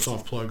kind of do a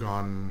soft plug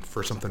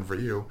for something for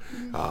you.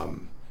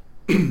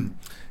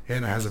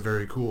 Hannah has a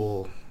very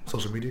cool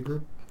social media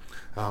group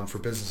for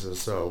businesses.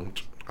 So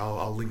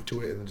I'll link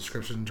to it in the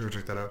description to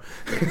check that out.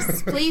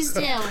 Yes, please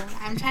do.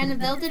 I'm trying to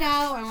build it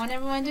out. I want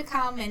everyone to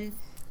come and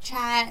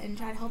chat and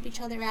try to help each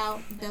other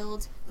out,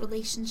 build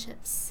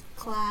relationships,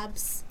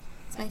 collabs.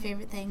 It's my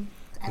favorite thing.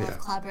 I love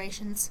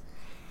collaborations.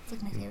 It's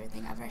like my favorite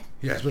thing ever.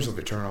 Yeah, especially if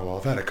they turn out well.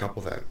 I've had a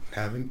couple that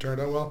haven't turned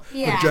out well.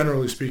 Yeah. But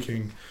generally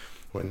speaking,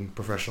 when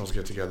professionals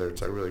get together,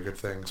 it's a really good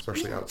thing,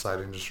 especially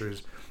outside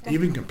industries. Definitely.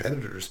 Even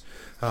competitors.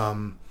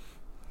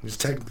 Because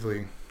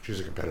technically, she's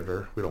a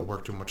competitor. We don't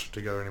work too much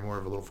together anymore. We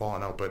have a little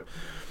falling out, but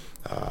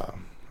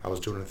I was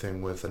doing a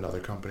thing with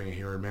another company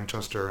here in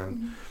Manchester,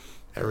 and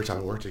every time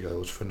we worked together, it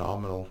was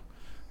phenomenal.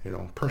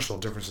 Personal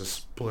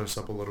differences pull us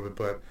up a little bit,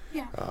 but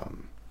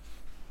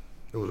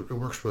it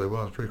works really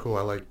well. It's pretty cool.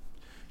 I like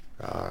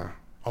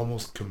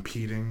almost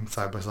competing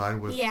side by side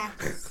with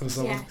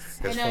someone. Yes,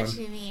 It's I know fun. what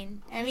you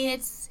mean. I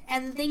mean,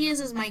 and the thing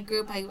is my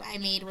group I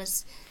made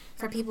was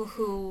for people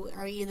who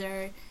are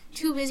either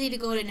too busy to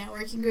go to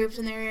networking groups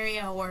in their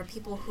area, or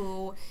people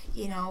who,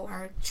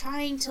 are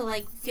trying to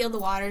like feel the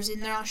waters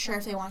and they're not sure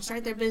if they want to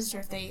start their business, or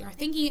if they are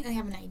thinking they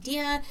have an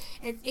idea.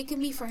 It can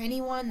be for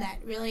anyone that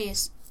really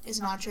is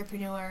an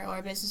entrepreneur or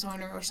a business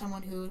owner, or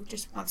someone who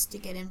just wants to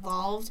get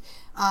involved,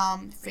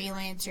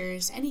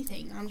 freelancers,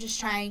 anything. I'm just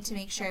trying to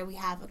make sure we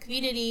have a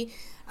community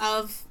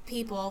of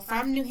people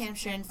from New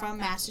Hampshire and from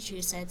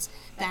Massachusetts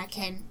that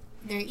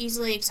they're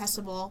easily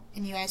accessible,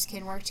 and you guys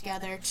can work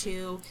together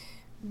to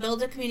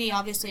build a community,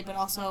 obviously, but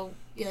also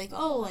be like,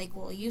 oh, like,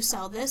 well, you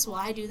sell this, well,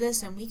 I do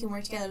this, and we can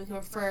work together. We can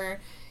refer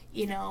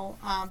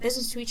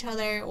business to each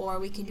other, or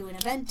we can do an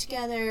event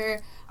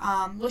together,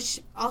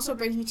 which also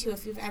brings me to,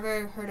 if you've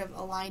ever heard of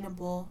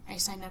Alignable, I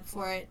signed up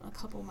for it a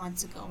couple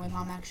months ago. My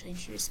mom actually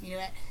introduced me to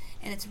it,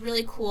 and it's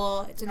really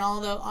cool. It's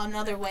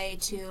another way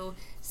to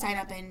sign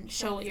up and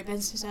show what your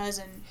business does,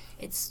 and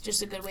it's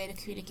just a good way to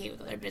communicate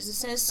with other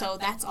businesses. So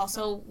that's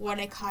also what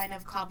I kind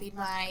of copied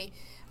my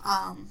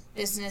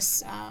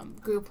business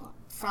group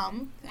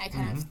from. I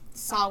kind of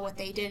saw what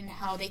they did and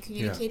how they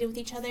communicated with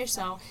each other.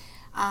 So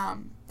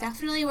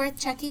definitely worth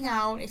checking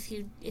out if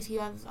you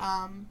have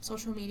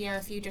social media, or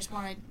if you just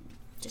want to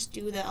just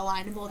do the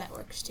Alignable, that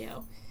works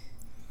too.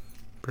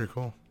 Pretty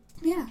cool.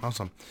 Yeah.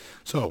 Awesome.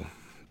 So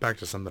back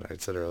to something I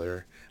had said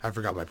earlier. I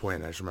forgot my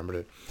point. I just remembered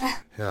it.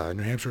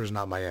 New Hampshire is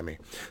not Miami.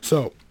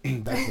 So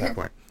back to that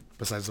point.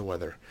 Besides the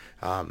weather,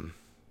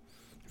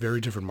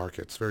 very different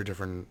markets, very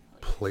different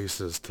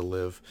places to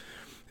live,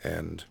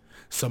 and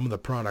some of the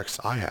products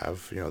I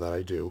have, that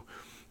I do,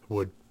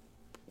 would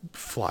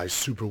fly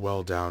super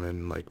well down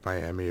in like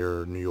Miami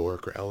or New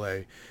York or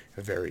LA,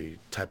 a very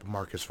type of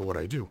markets for what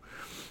I do,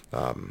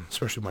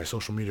 especially my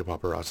social media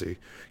paparazzi,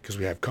 because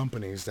we have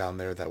companies down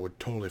there that would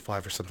totally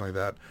fly for something like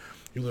that.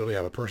 You literally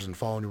have a person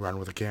following you around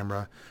with a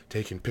camera,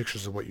 taking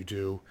pictures of what you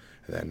do,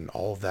 and then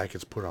all of that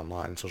gets put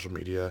online on social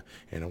media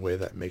in a way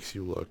that makes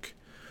you look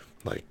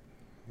like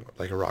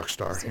a rock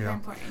star. Super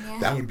important, yeah.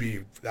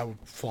 That would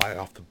fly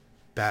off the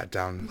bat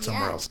down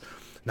somewhere else.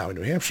 Now in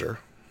New Hampshire,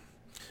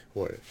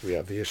 we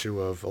have the issue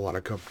of a lot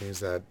of companies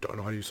that don't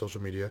know how to use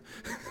social media,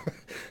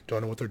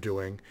 don't know what they're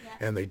doing,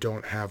 and they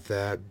don't have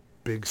that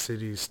big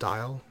city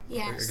style,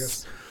 I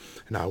guess.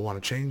 Now I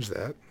want to change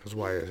that. That's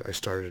why I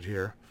started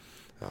here.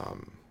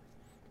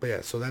 But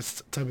yeah, so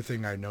that's the type of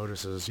thing I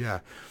notice is, we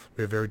have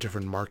very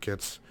different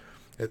markets.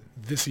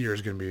 This year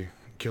is going to be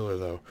killer,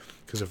 though,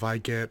 because if I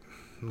get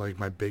like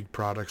my big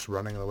products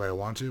running the way I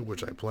want to,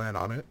 which I plan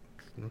on it,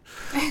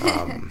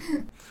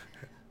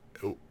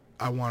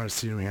 I want to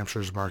see New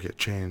Hampshire's market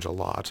change a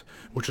lot,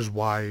 which is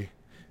why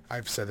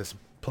I've said this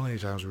plenty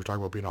of times. We were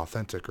talking about being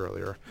authentic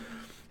earlier.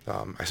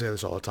 I say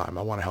this all the time.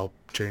 I want to help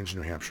change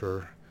New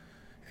Hampshire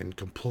and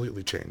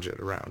completely change it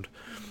around,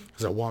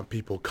 because I want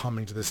people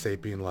coming to the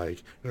state being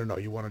like, no,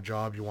 you want a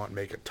job, you want to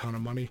make a ton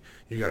of money,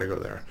 you got to go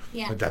there.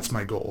 Yeah. Like, that's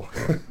my goal.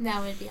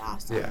 That would be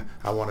awesome. Yeah,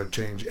 I want to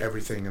change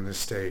everything in this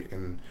state,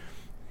 and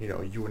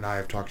you and I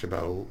have talked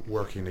about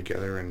working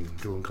together and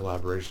doing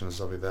collaboration and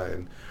stuff like that,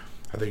 and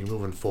I think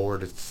moving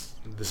forward,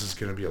 this is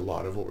going to be a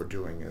lot of what we're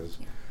doing is,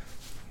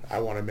 I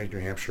want to make New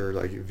Hampshire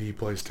like the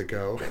place to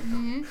go.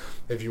 Mm-hmm.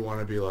 If you want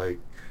to be like,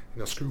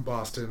 screw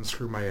Boston,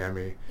 screw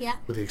Miami. Yeah.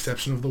 With the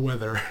exception of the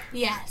weather.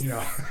 Yes. We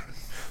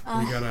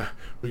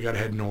gotta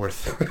head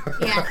north.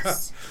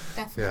 Yes,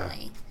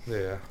 definitely.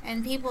 Yeah.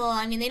 And people,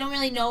 they don't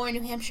really know where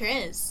New Hampshire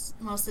is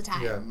most of the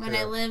time. When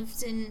I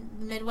lived in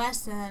the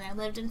Midwest and then I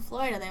lived in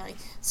Florida, they're like,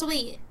 so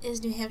wait,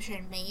 is New Hampshire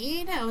in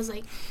Maine? I was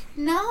like,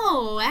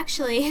 no,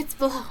 actually, it's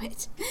below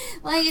it.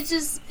 Like,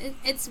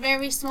 it's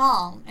very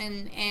small.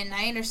 And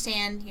I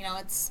understand,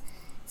 it's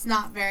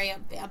not very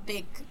a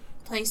big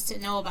place to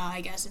know about,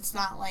 I guess. It's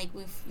not like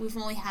we've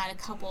only had a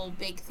couple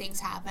big things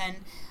happen.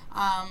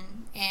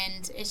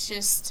 And it's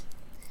just,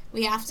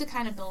 we have to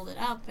kind of build it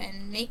up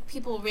and make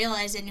people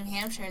realize in New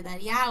Hampshire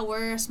that,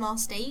 we're a small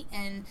state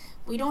and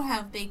we don't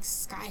have big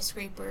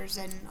skyscrapers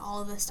and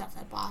all of the stuff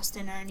that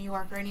Boston or New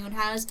York or anyone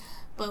has,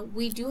 but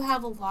we do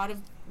have a lot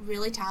of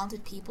really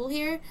talented people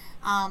here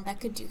that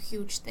could do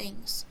huge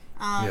things.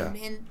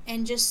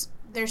 And just,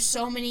 there's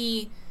so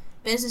many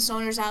business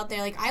owners out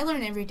there. Like, I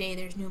learn every day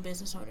there's new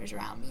business owners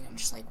around me, and I'm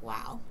just like,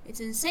 wow, it's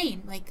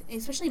insane. Like,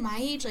 especially my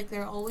age, like,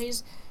 they're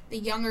always the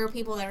younger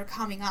people that are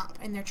coming up,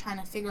 and they're trying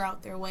to figure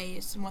out their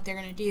ways and what they're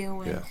going to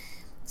do. And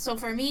so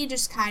for me,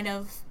 just kind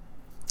of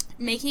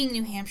making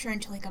New Hampshire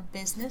into like a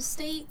business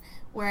state,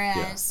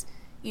 whereas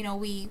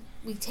we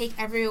take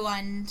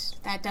everyone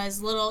that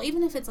does little,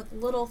 even if it's like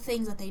little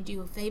things that they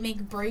do, if they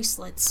make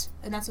bracelets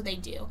and that's what they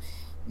do,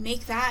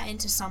 make that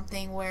into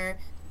something where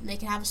they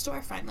can have a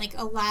storefront, like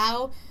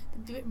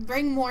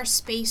bring more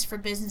space for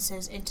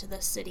businesses into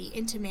the city,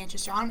 into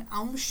Manchester, on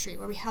Elm Street,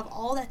 where we have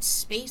all that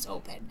space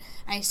open.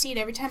 And I see it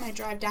every time I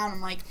drive down.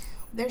 I'm like,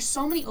 there's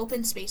so many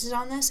open spaces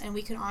on this, and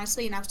we can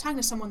honestly, and I was talking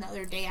to someone the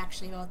other day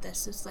actually about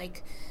this, it's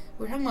like,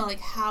 we're talking about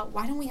like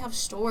why don't we have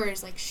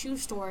stores, like shoe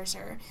stores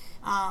or,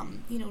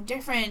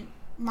 different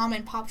mom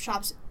and pop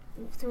shops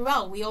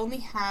throughout. We only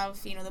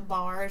have, the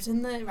bars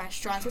and the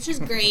restaurants, which is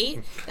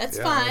great. That's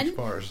fun,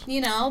 bars.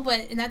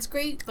 And that's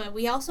great, but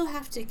we also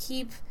have to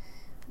keep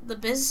the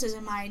businesses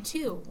in mind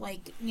too,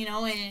 like,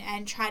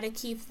 and try to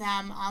keep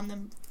them on the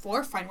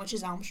forefront, which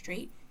is Elm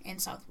Street and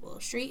South Willow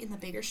Street and the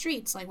bigger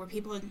streets, like where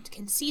people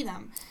can see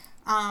them,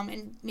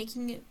 and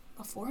making it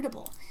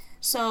affordable.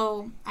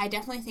 So I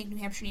definitely think New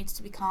Hampshire needs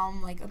to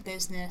become like a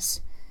business,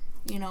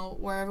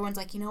 where everyone's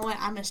like, I'm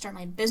going to start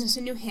my business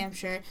in New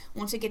Hampshire.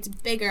 Once it gets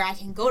bigger, I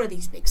can go to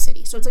these big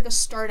cities. So it's like a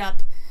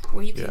startup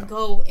where you can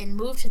go and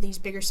move to these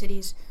bigger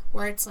cities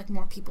where it's like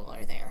more people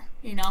are there,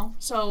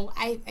 So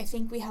I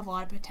think we have a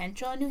lot of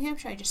potential in New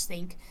Hampshire. I just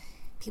think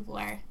people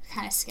are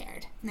kind of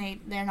scared.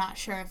 They're not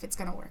sure if it's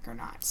going to work or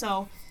not.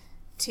 So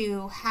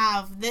to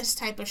have this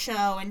type of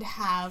show and to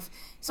have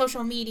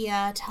social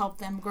media to help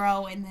them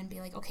grow and then be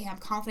like, okay, I'm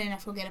confident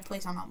enough to go get a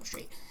place on Alma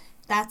Street.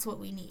 That's what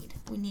we need.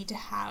 We need to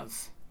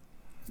have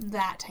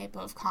that type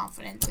of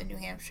confidence in New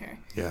Hampshire.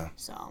 Yeah.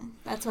 So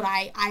that's what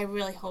I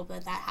really hope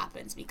that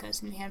happens,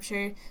 because New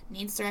Hampshire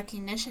needs the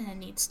recognition and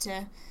needs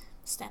to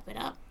step it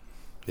up.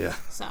 Yeah.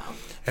 So.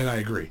 And I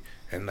agree.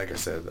 And like I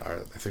said, I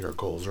think our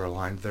goals are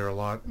aligned there a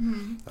lot,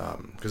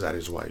 because that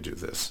is why I do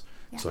this.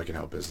 Yeah. So I can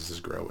help businesses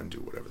grow and do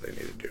whatever they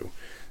need to do,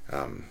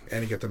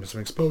 and get them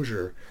some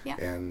exposure,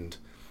 and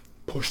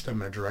push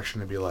them in a direction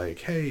to be like,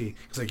 hey,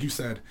 because like you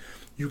said,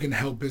 you can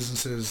help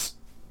businesses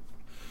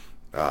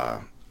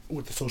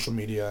with the social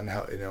media and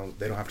how, they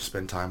don't have to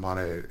spend time on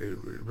it. It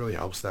really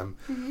helps them.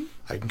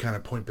 I can kind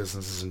of point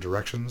businesses in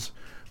directions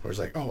where it's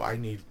like, oh, I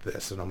need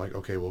this, and I'm like,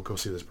 okay, well, go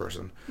see this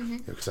person,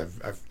 because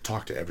I've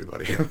talked to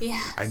everybody.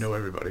 Yeah. I know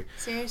everybody.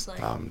 Seriously.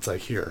 It's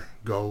like, here,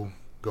 go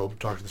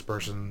talk to this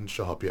person,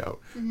 she'll help you out,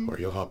 or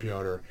he'll help you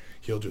out, or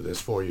he'll do this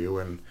for you,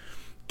 and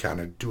kind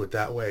of do it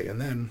that way.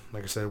 And then,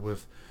 like I said,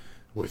 with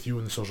you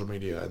and the social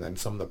media, and then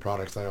some of the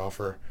products I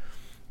offer,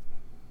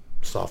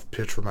 soft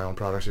pitch for my own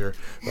products here,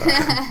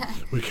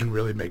 we can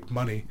really make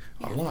money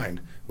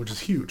online, which is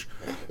huge.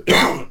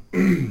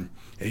 And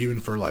even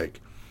for like,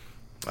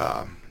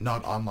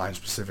 not online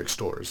specific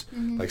stores,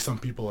 like some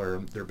people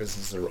their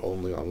businesses are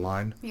only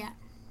online. Yeah.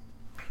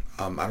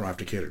 I don't have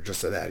to cater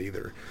just to that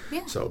either.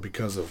 Yeah. So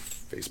because of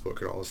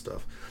Facebook and all this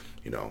stuff,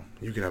 you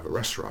can have a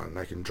restaurant and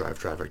I can drive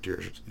traffic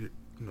to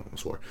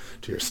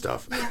your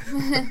stuff.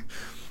 Yeah.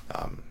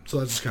 So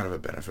that's just kind of a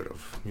benefit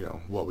of,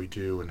 what we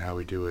do and how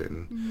we do it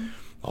and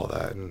all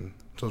that. And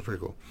so it's pretty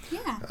cool.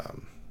 Yeah. What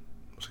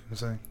was I going to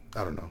say?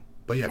 I don't know.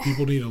 But yeah,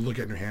 people need to look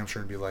at New Hampshire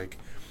and be like,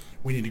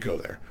 we need to go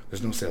there.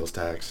 There's no sales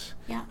tax.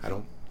 Yeah. I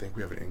don't think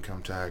we have an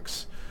income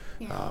tax.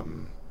 Yeah.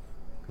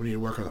 We need to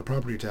work on the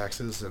property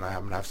taxes, and I'm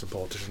going to have some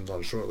politicians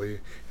on shortly,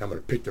 and I'm going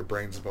to pick their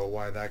brains about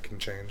why that can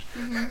change.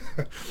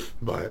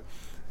 But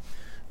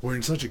we're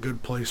in such a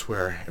good place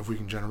where if we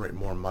can generate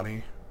more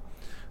money,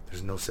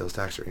 there's no sales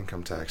tax or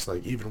income tax.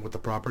 Like, even with the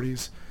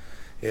properties,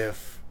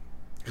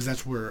 because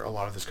that's where a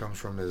lot of this comes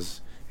from, is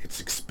it's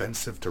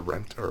expensive to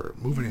rent or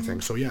move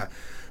anything. So yeah,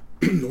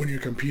 when you're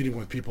competing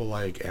with people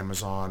like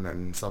Amazon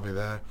and stuff like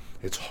that,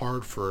 it's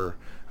hard for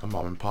a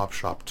mom and pop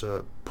shop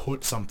to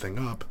put something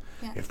up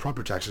if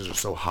property taxes are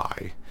so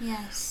high.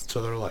 Yes.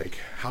 So they're like,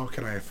 how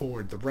can I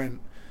afford the rent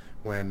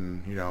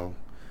when,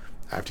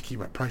 I have to keep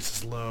my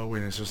prices low,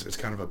 and it's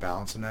kind of a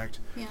balancing act.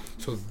 Yeah.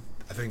 So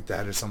I think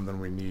that is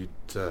something we need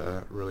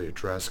to really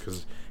address,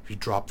 because if you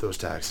drop those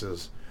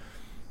taxes,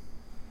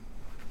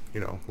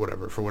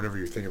 whatever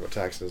you think about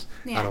taxes,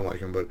 I don't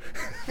like them, but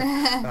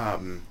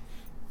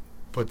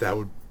but that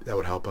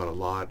would help out a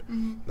lot,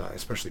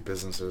 especially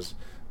businesses.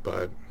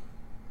 But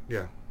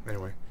yeah,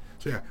 anyway.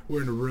 So yeah,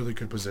 we're in a really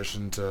good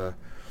position to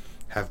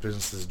have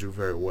businesses do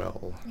very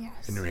well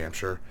in New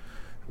Hampshire.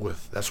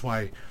 That's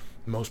why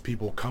most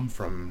people come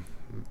from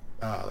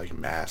like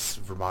Mass,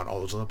 Vermont, all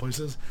those other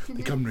places.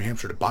 They come to New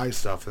Hampshire to buy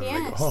stuff, and then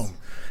they go home.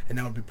 And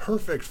that would be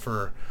perfect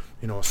for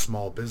a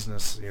small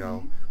business,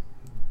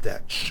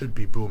 that should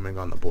be booming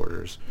on the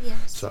borders.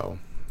 Yes. So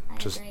I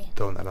just agree.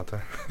 throwing that out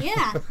there.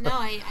 Yeah, no,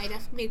 I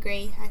definitely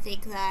agree. I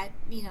think that,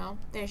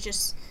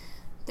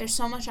 there's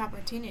so much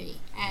opportunity,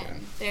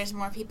 and there's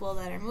more people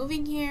that are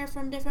moving here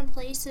from different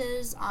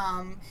places.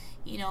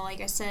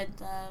 Like I said,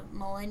 the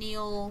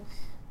millennial,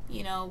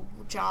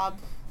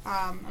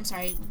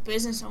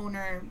 business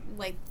owner,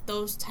 like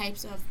those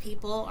types of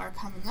people are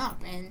coming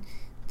up, and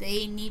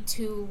they need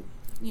to,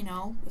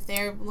 if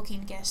they're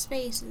looking to get a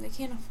space, they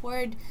can't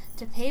afford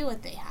to pay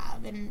what they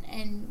have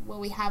and what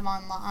we have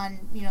on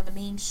the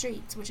main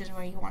streets, which is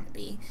where you want to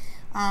be.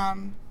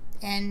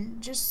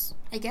 And just,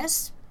 I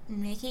guess,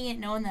 making it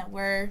known that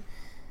we're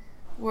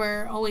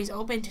always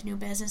open to new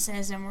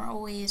businesses, and we're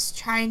always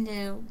trying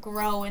to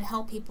grow and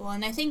help people.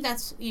 And I think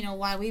that's,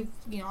 why we've,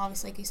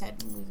 obviously, like you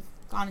said, we've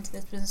gone into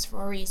this business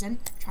for a reason,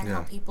 trying to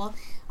help people.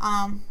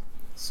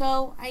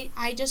 So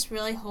I just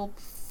really hope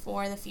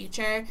for the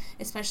future,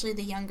 especially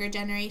the younger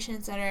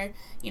generations that are,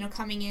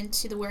 coming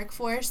into the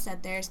workforce,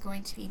 that there's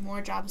going to be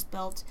more jobs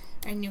built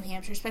in New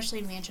Hampshire, especially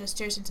in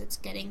Manchester, since it's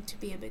getting to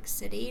be a big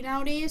city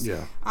nowadays.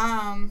 Yeah.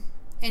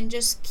 And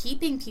just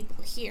keeping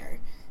people here,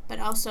 but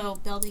also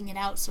building it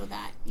out so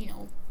that,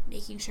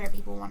 making sure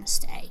people want to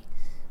stay.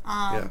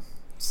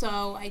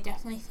 So I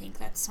definitely think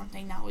that's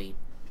something that we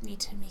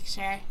need to make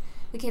sure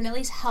we can at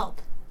least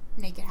help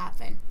make it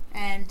happen,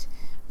 and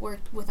work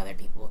with other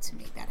people to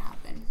make that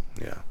happen.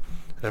 Yeah,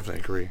 I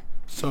definitely agree.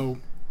 So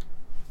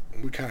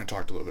we kind of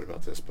talked a little bit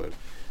about this, but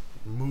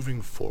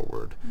moving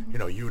forward,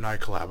 you and I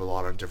collab a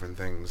lot on different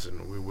things,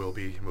 and we will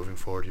be moving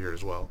forward here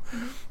as well.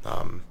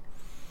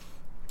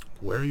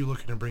 Where are you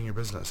looking to bring your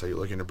business? Are you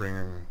looking to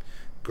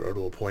grow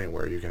to a point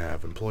where you can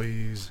have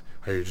employees?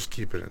 Are you just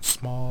keeping it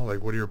small?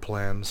 Like, what are your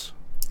plans?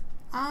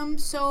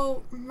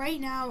 So right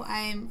now,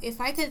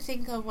 if I could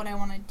think of what I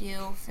want to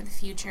do for the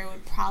future, it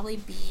would probably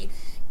be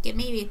get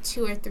maybe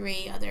 2 or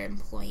 3 other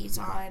employees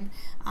on,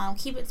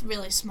 keep it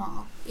really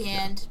small,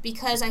 and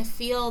because I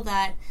feel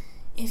that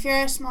if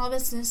you're a small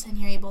business and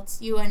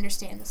you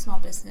understand the small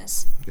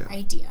business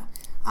idea.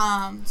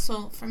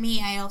 So for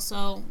me, I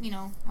also,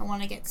 I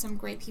want to get some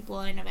great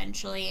people in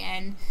eventually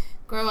and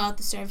grow out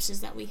the services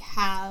that we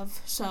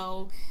have.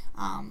 So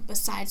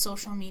besides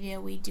social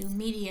media, we do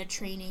media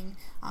training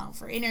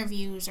for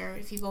interviews, or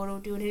if you go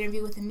to do an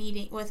interview with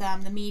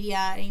the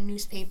media, a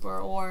newspaper,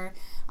 or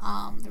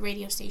the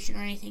radio station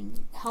or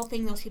anything,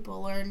 helping those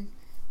people learn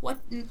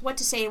what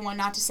to say and what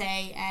not to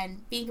say,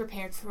 and being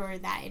prepared for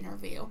that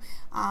interview.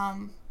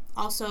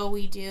 Also,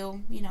 we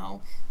do,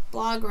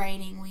 blog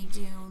writing, we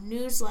do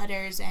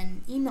newsletters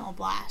and email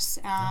blasts.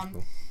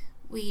 Cool.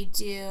 We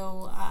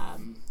do,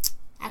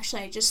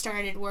 actually, I just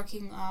started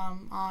working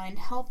on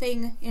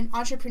helping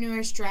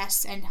entrepreneurs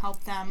dress and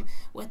help them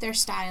with their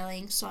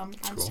styling, so I'm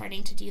Cool.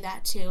 starting to do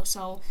that too.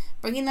 So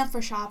bringing them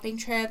for shopping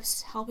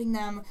trips, helping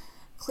them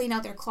clean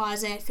out their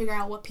closet, figure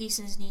out what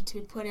pieces need to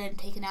be put in,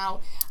 taken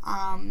out,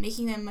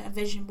 making them a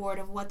vision board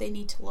of what they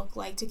need to look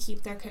like to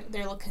keep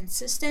their look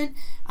consistent,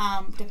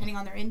 depending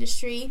on their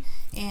industry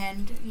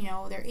and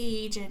their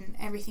age and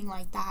everything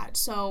like that.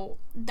 So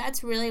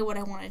that's really what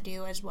I want to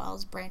do, as well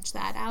as branch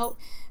that out.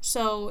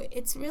 So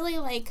it's really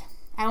like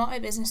I want my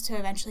business to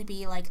eventually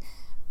be like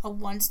a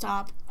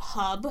one-stop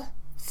hub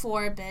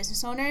for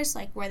business owners,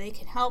 like where I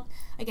can help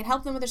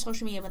them with their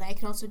social media, but I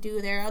can also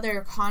do their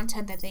other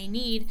content that they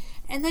need,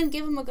 and then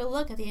give them a good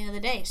look at the end of the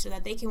day, so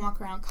that they can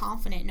walk around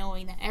confident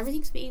knowing that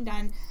everything's being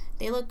done,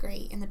 they look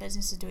great, and the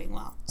business is doing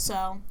well.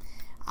 So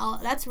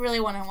that's really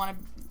what I want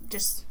to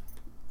just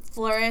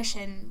flourish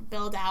and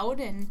build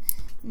out and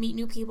meet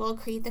new people,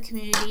 create the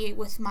community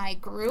with my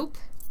group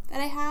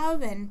that I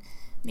have, and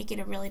make it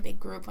a really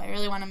big group. I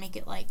really want to make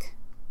it like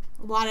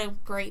a lot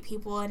of great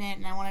people in it,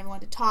 and I want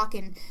everyone to talk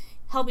and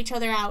help each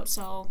other out.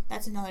 So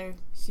that's another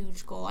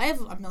huge goal. I have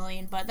a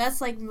million, but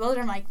those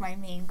are like my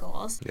main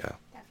goals. Yeah.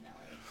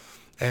 Definitely.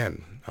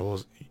 And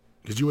because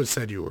you had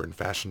said you were in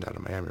fashion down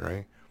in Miami,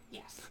 right?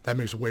 Yes. That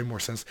makes way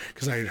more sense,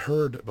 because I had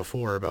heard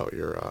before about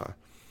your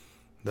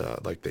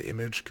the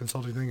image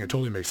consulting thing. It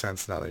totally makes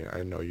sense now that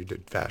I know you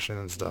did fashion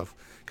and stuff.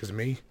 Because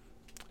me,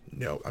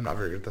 no, I'm not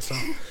very good at this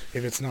stuff.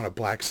 If it's not a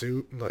black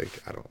suit,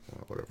 like, I don't,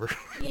 whatever.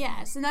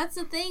 Yes, and that's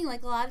the thing.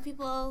 Like, a lot of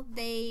people,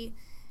 they're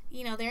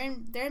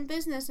in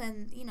business,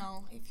 and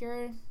if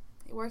you're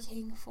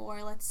working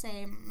for, let's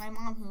say, my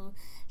mom, who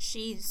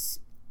she's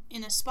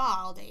in a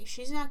spa all day,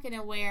 she's not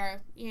gonna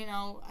wear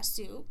a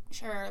suit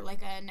or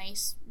like a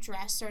nice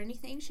dress or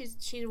anything. She's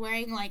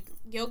wearing like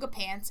yoga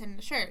pants and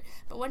a shirt.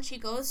 But when she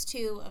goes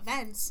to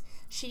events,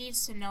 she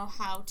needs to know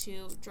how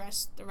to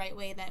dress the right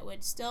way that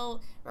would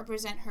still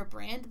represent her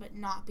brand, but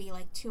not be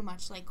like too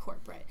much like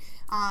corporate.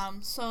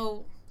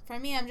 So for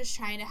me, I'm just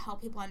trying to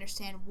help people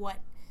understand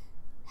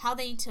how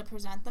they need to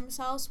present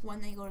themselves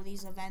when they go to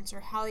these events,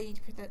 or how they need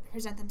to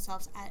present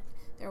themselves at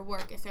their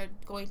work if they're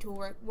going to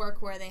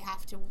work where they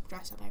have to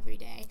dress up every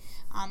day.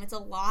 It's a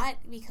lot,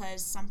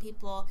 because some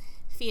people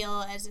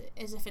feel as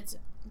if it's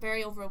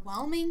very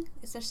overwhelming,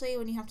 especially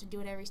when you have to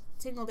do it every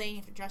single day and you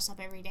have to dress up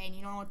every day and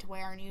you don't know what to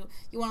wear, and you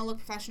want to look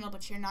professional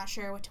but you're not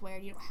sure what to wear,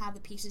 you don't have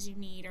the pieces you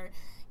need, or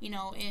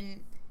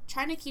in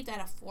trying to keep that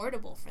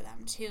affordable for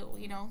them too,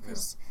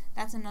 because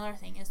that's another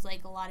thing, is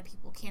like a lot of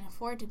people can't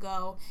afford to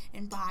go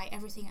and buy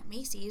everything at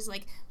Macy's.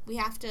 Like, we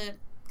have to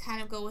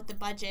kind of go with the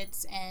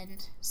budgets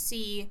and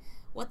see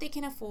what they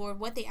can afford,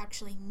 what they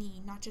actually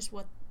need, not just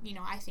what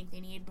I think they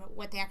need, but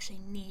what they actually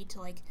need to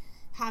like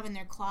have in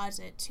their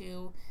closet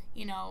to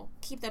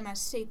keep them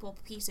as staple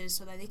pieces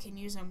so that they can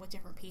use them with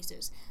different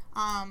pieces.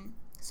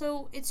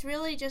 So it's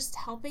really just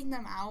helping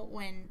them out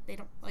when they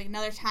don't, like,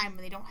 another time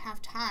when they don't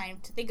have time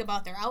to think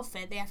about their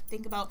outfit. They have to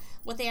think about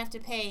what they have to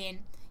pay and,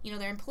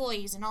 their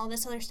employees and all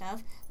this other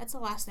stuff. That's the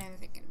last thing they're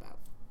thinking about.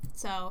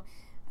 So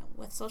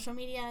with social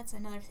media, it's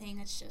another thing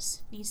that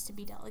just needs to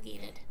be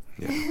delegated.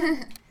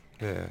 Yeah.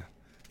 Yeah.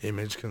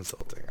 Image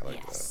consulting. I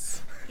like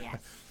that.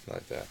 Yes. I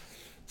like that.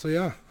 So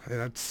yeah,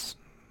 it's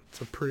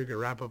a pretty good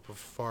wrap up as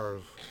far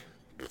as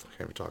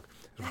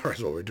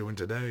what we're doing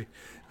today.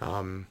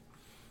 I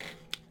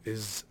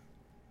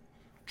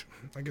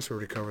guess we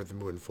already covered the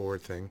moving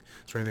forward thing.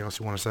 Is there anything else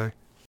you want to say?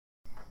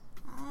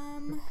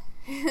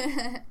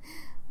 I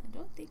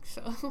don't think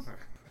so.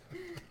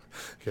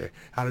 Okay.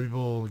 How do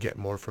people get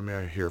more from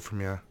you, hear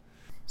from you?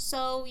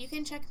 So you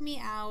can check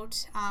me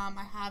out.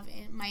 I have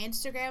my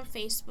Instagram,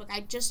 Facebook. I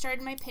just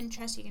started my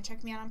Pinterest. You can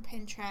check me out on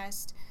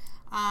Pinterest.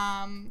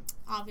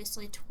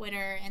 Obviously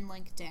Twitter and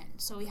LinkedIn.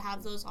 So we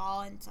have those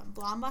all in some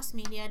Blonde Boss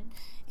Media,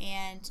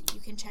 and you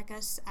can check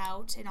us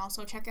out, and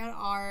also check out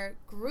our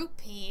group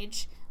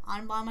page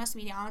on Blonde Boss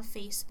Media on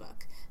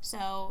Facebook.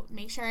 So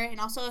make sure, and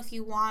also if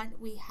you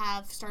want, we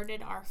have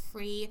started our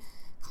free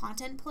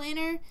content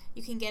planner.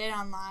 You can get it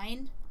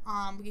online.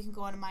 You can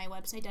go onto my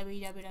website,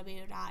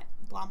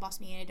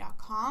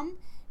 www.blondebossmedia.com,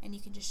 and you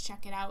can just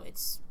check it out.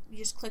 It's you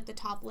just click the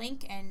top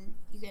link and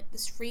you get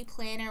this free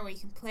planner where you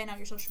can plan out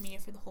your social media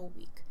for the whole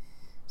week.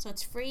 So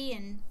it's free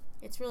and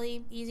it's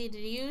really easy to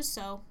use,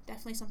 so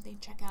definitely something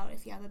to check out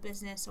if you have a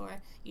business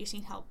or you just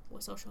need help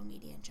with social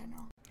media in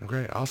general.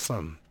 Okay,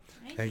 awesome.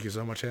 Thank you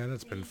so much, Hannah.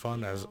 It's been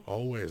fun as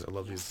always. I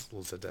love these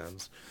little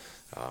sit-downs.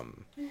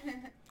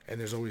 And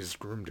there's always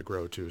room to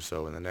grow too,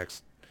 so in the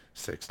next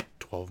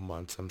 6-12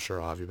 months, I'm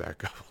sure I'll have you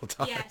back a couple of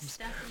times. Yes,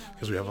 definitely.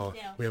 Because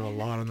we have a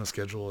lot on the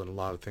schedule and a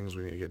lot of things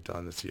we need to get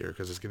done this year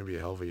because it's going to be a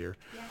hell of a year.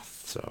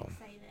 Yes, so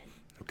excited.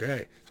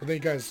 Okay, so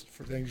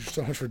thank you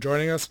so much for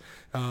joining us.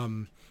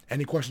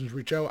 Any questions,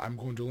 reach out. I'm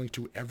going to link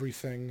to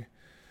everything,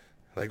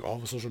 like all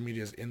the social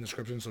medias in the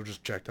description, so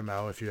just check them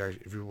out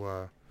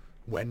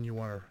when you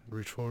want to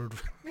reach forward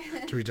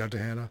to reach out to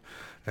Hannah.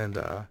 And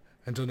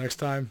until next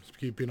time,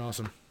 keep being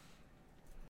awesome.